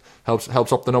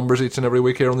helps up the numbers each and every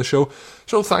week here on the show.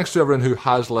 So thanks to everyone who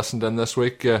has listened in this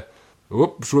week.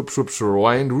 Whoops,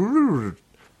 rewind.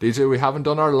 DJ, we haven't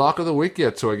done our lock of the week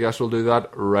yet, so I guess we'll do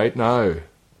that right now.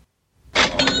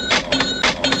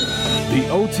 The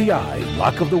OTI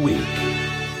Lock of the Week.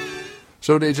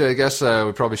 So DJ, I guess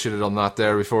we probably should have done that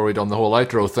there before we done the whole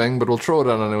outro thing, but we'll throw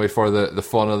it in anyway for the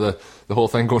fun of the whole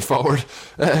thing going forward.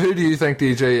 Who do you think,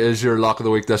 DJ, is your lock of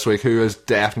the week this week? Who is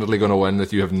definitely going to win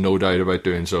that you have no doubt about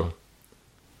doing so?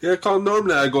 Yeah, Colin,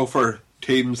 normally I go for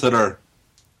teams that are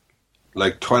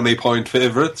like 20-point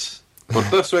favourites. But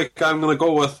this week I'm going to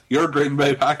go with your Green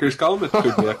Bay Packers, Colin. It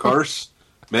could be a curse.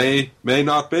 May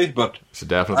not be, but it's a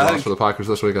definite loss for the Packers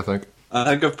this week, I think. I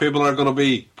think if people are going to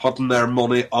be putting their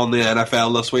money on the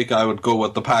NFL this week, I would go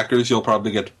with the Packers. You'll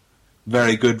probably get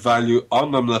very good value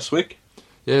on them this week.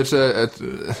 Yeah, it's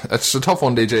a tough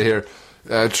one, DJ, here.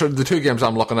 The two games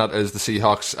I'm looking at is the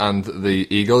Seahawks and the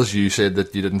Eagles. You said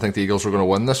that you didn't think the Eagles were going to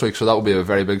win this week, so that would be a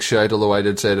very big shout, although I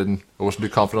did say I wasn't too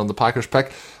confident on the Packers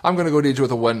pick. I'm going to go, DJ, with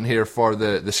a win here for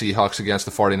the Seahawks against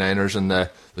the 49ers, and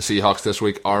the Seahawks this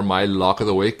week are my lock of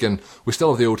the week, and we still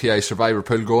have the OTI Survivor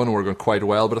pool going, and we're going quite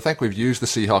well, but I think we've used the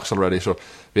Seahawks already, so it'll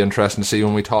be interesting to see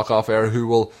when we talk off air who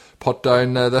will put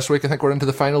down this week. I think we're into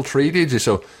the final three, DJ,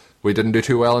 so we didn't do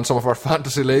too well in some of our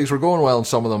fantasy leagues. We're going well in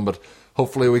some of them, but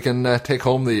hopefully we can take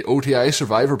home the OTI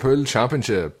Survivor Pool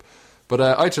Championship. But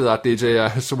out of that, DJ,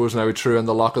 I suppose now we threw in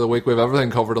the lock of the week. We have everything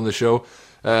covered on the show.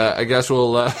 I guess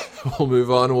we'll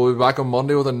move on. We'll be back on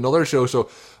Monday with another show.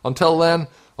 So until then,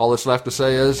 all that's left to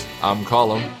say is, I'm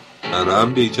Colin. And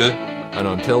I'm DJ. And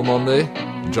until Monday,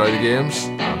 enjoy the games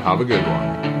and have a good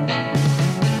one.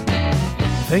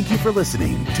 Thank you for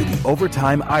listening to the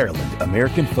Overtime Ireland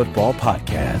American Football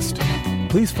Podcast.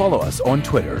 Please follow us on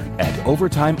Twitter at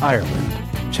Overtime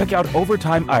Ireland. Check out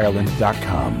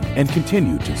OvertimeIreland.com and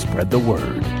continue to spread the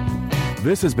word.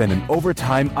 This has been an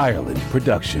Overtime Ireland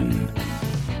production.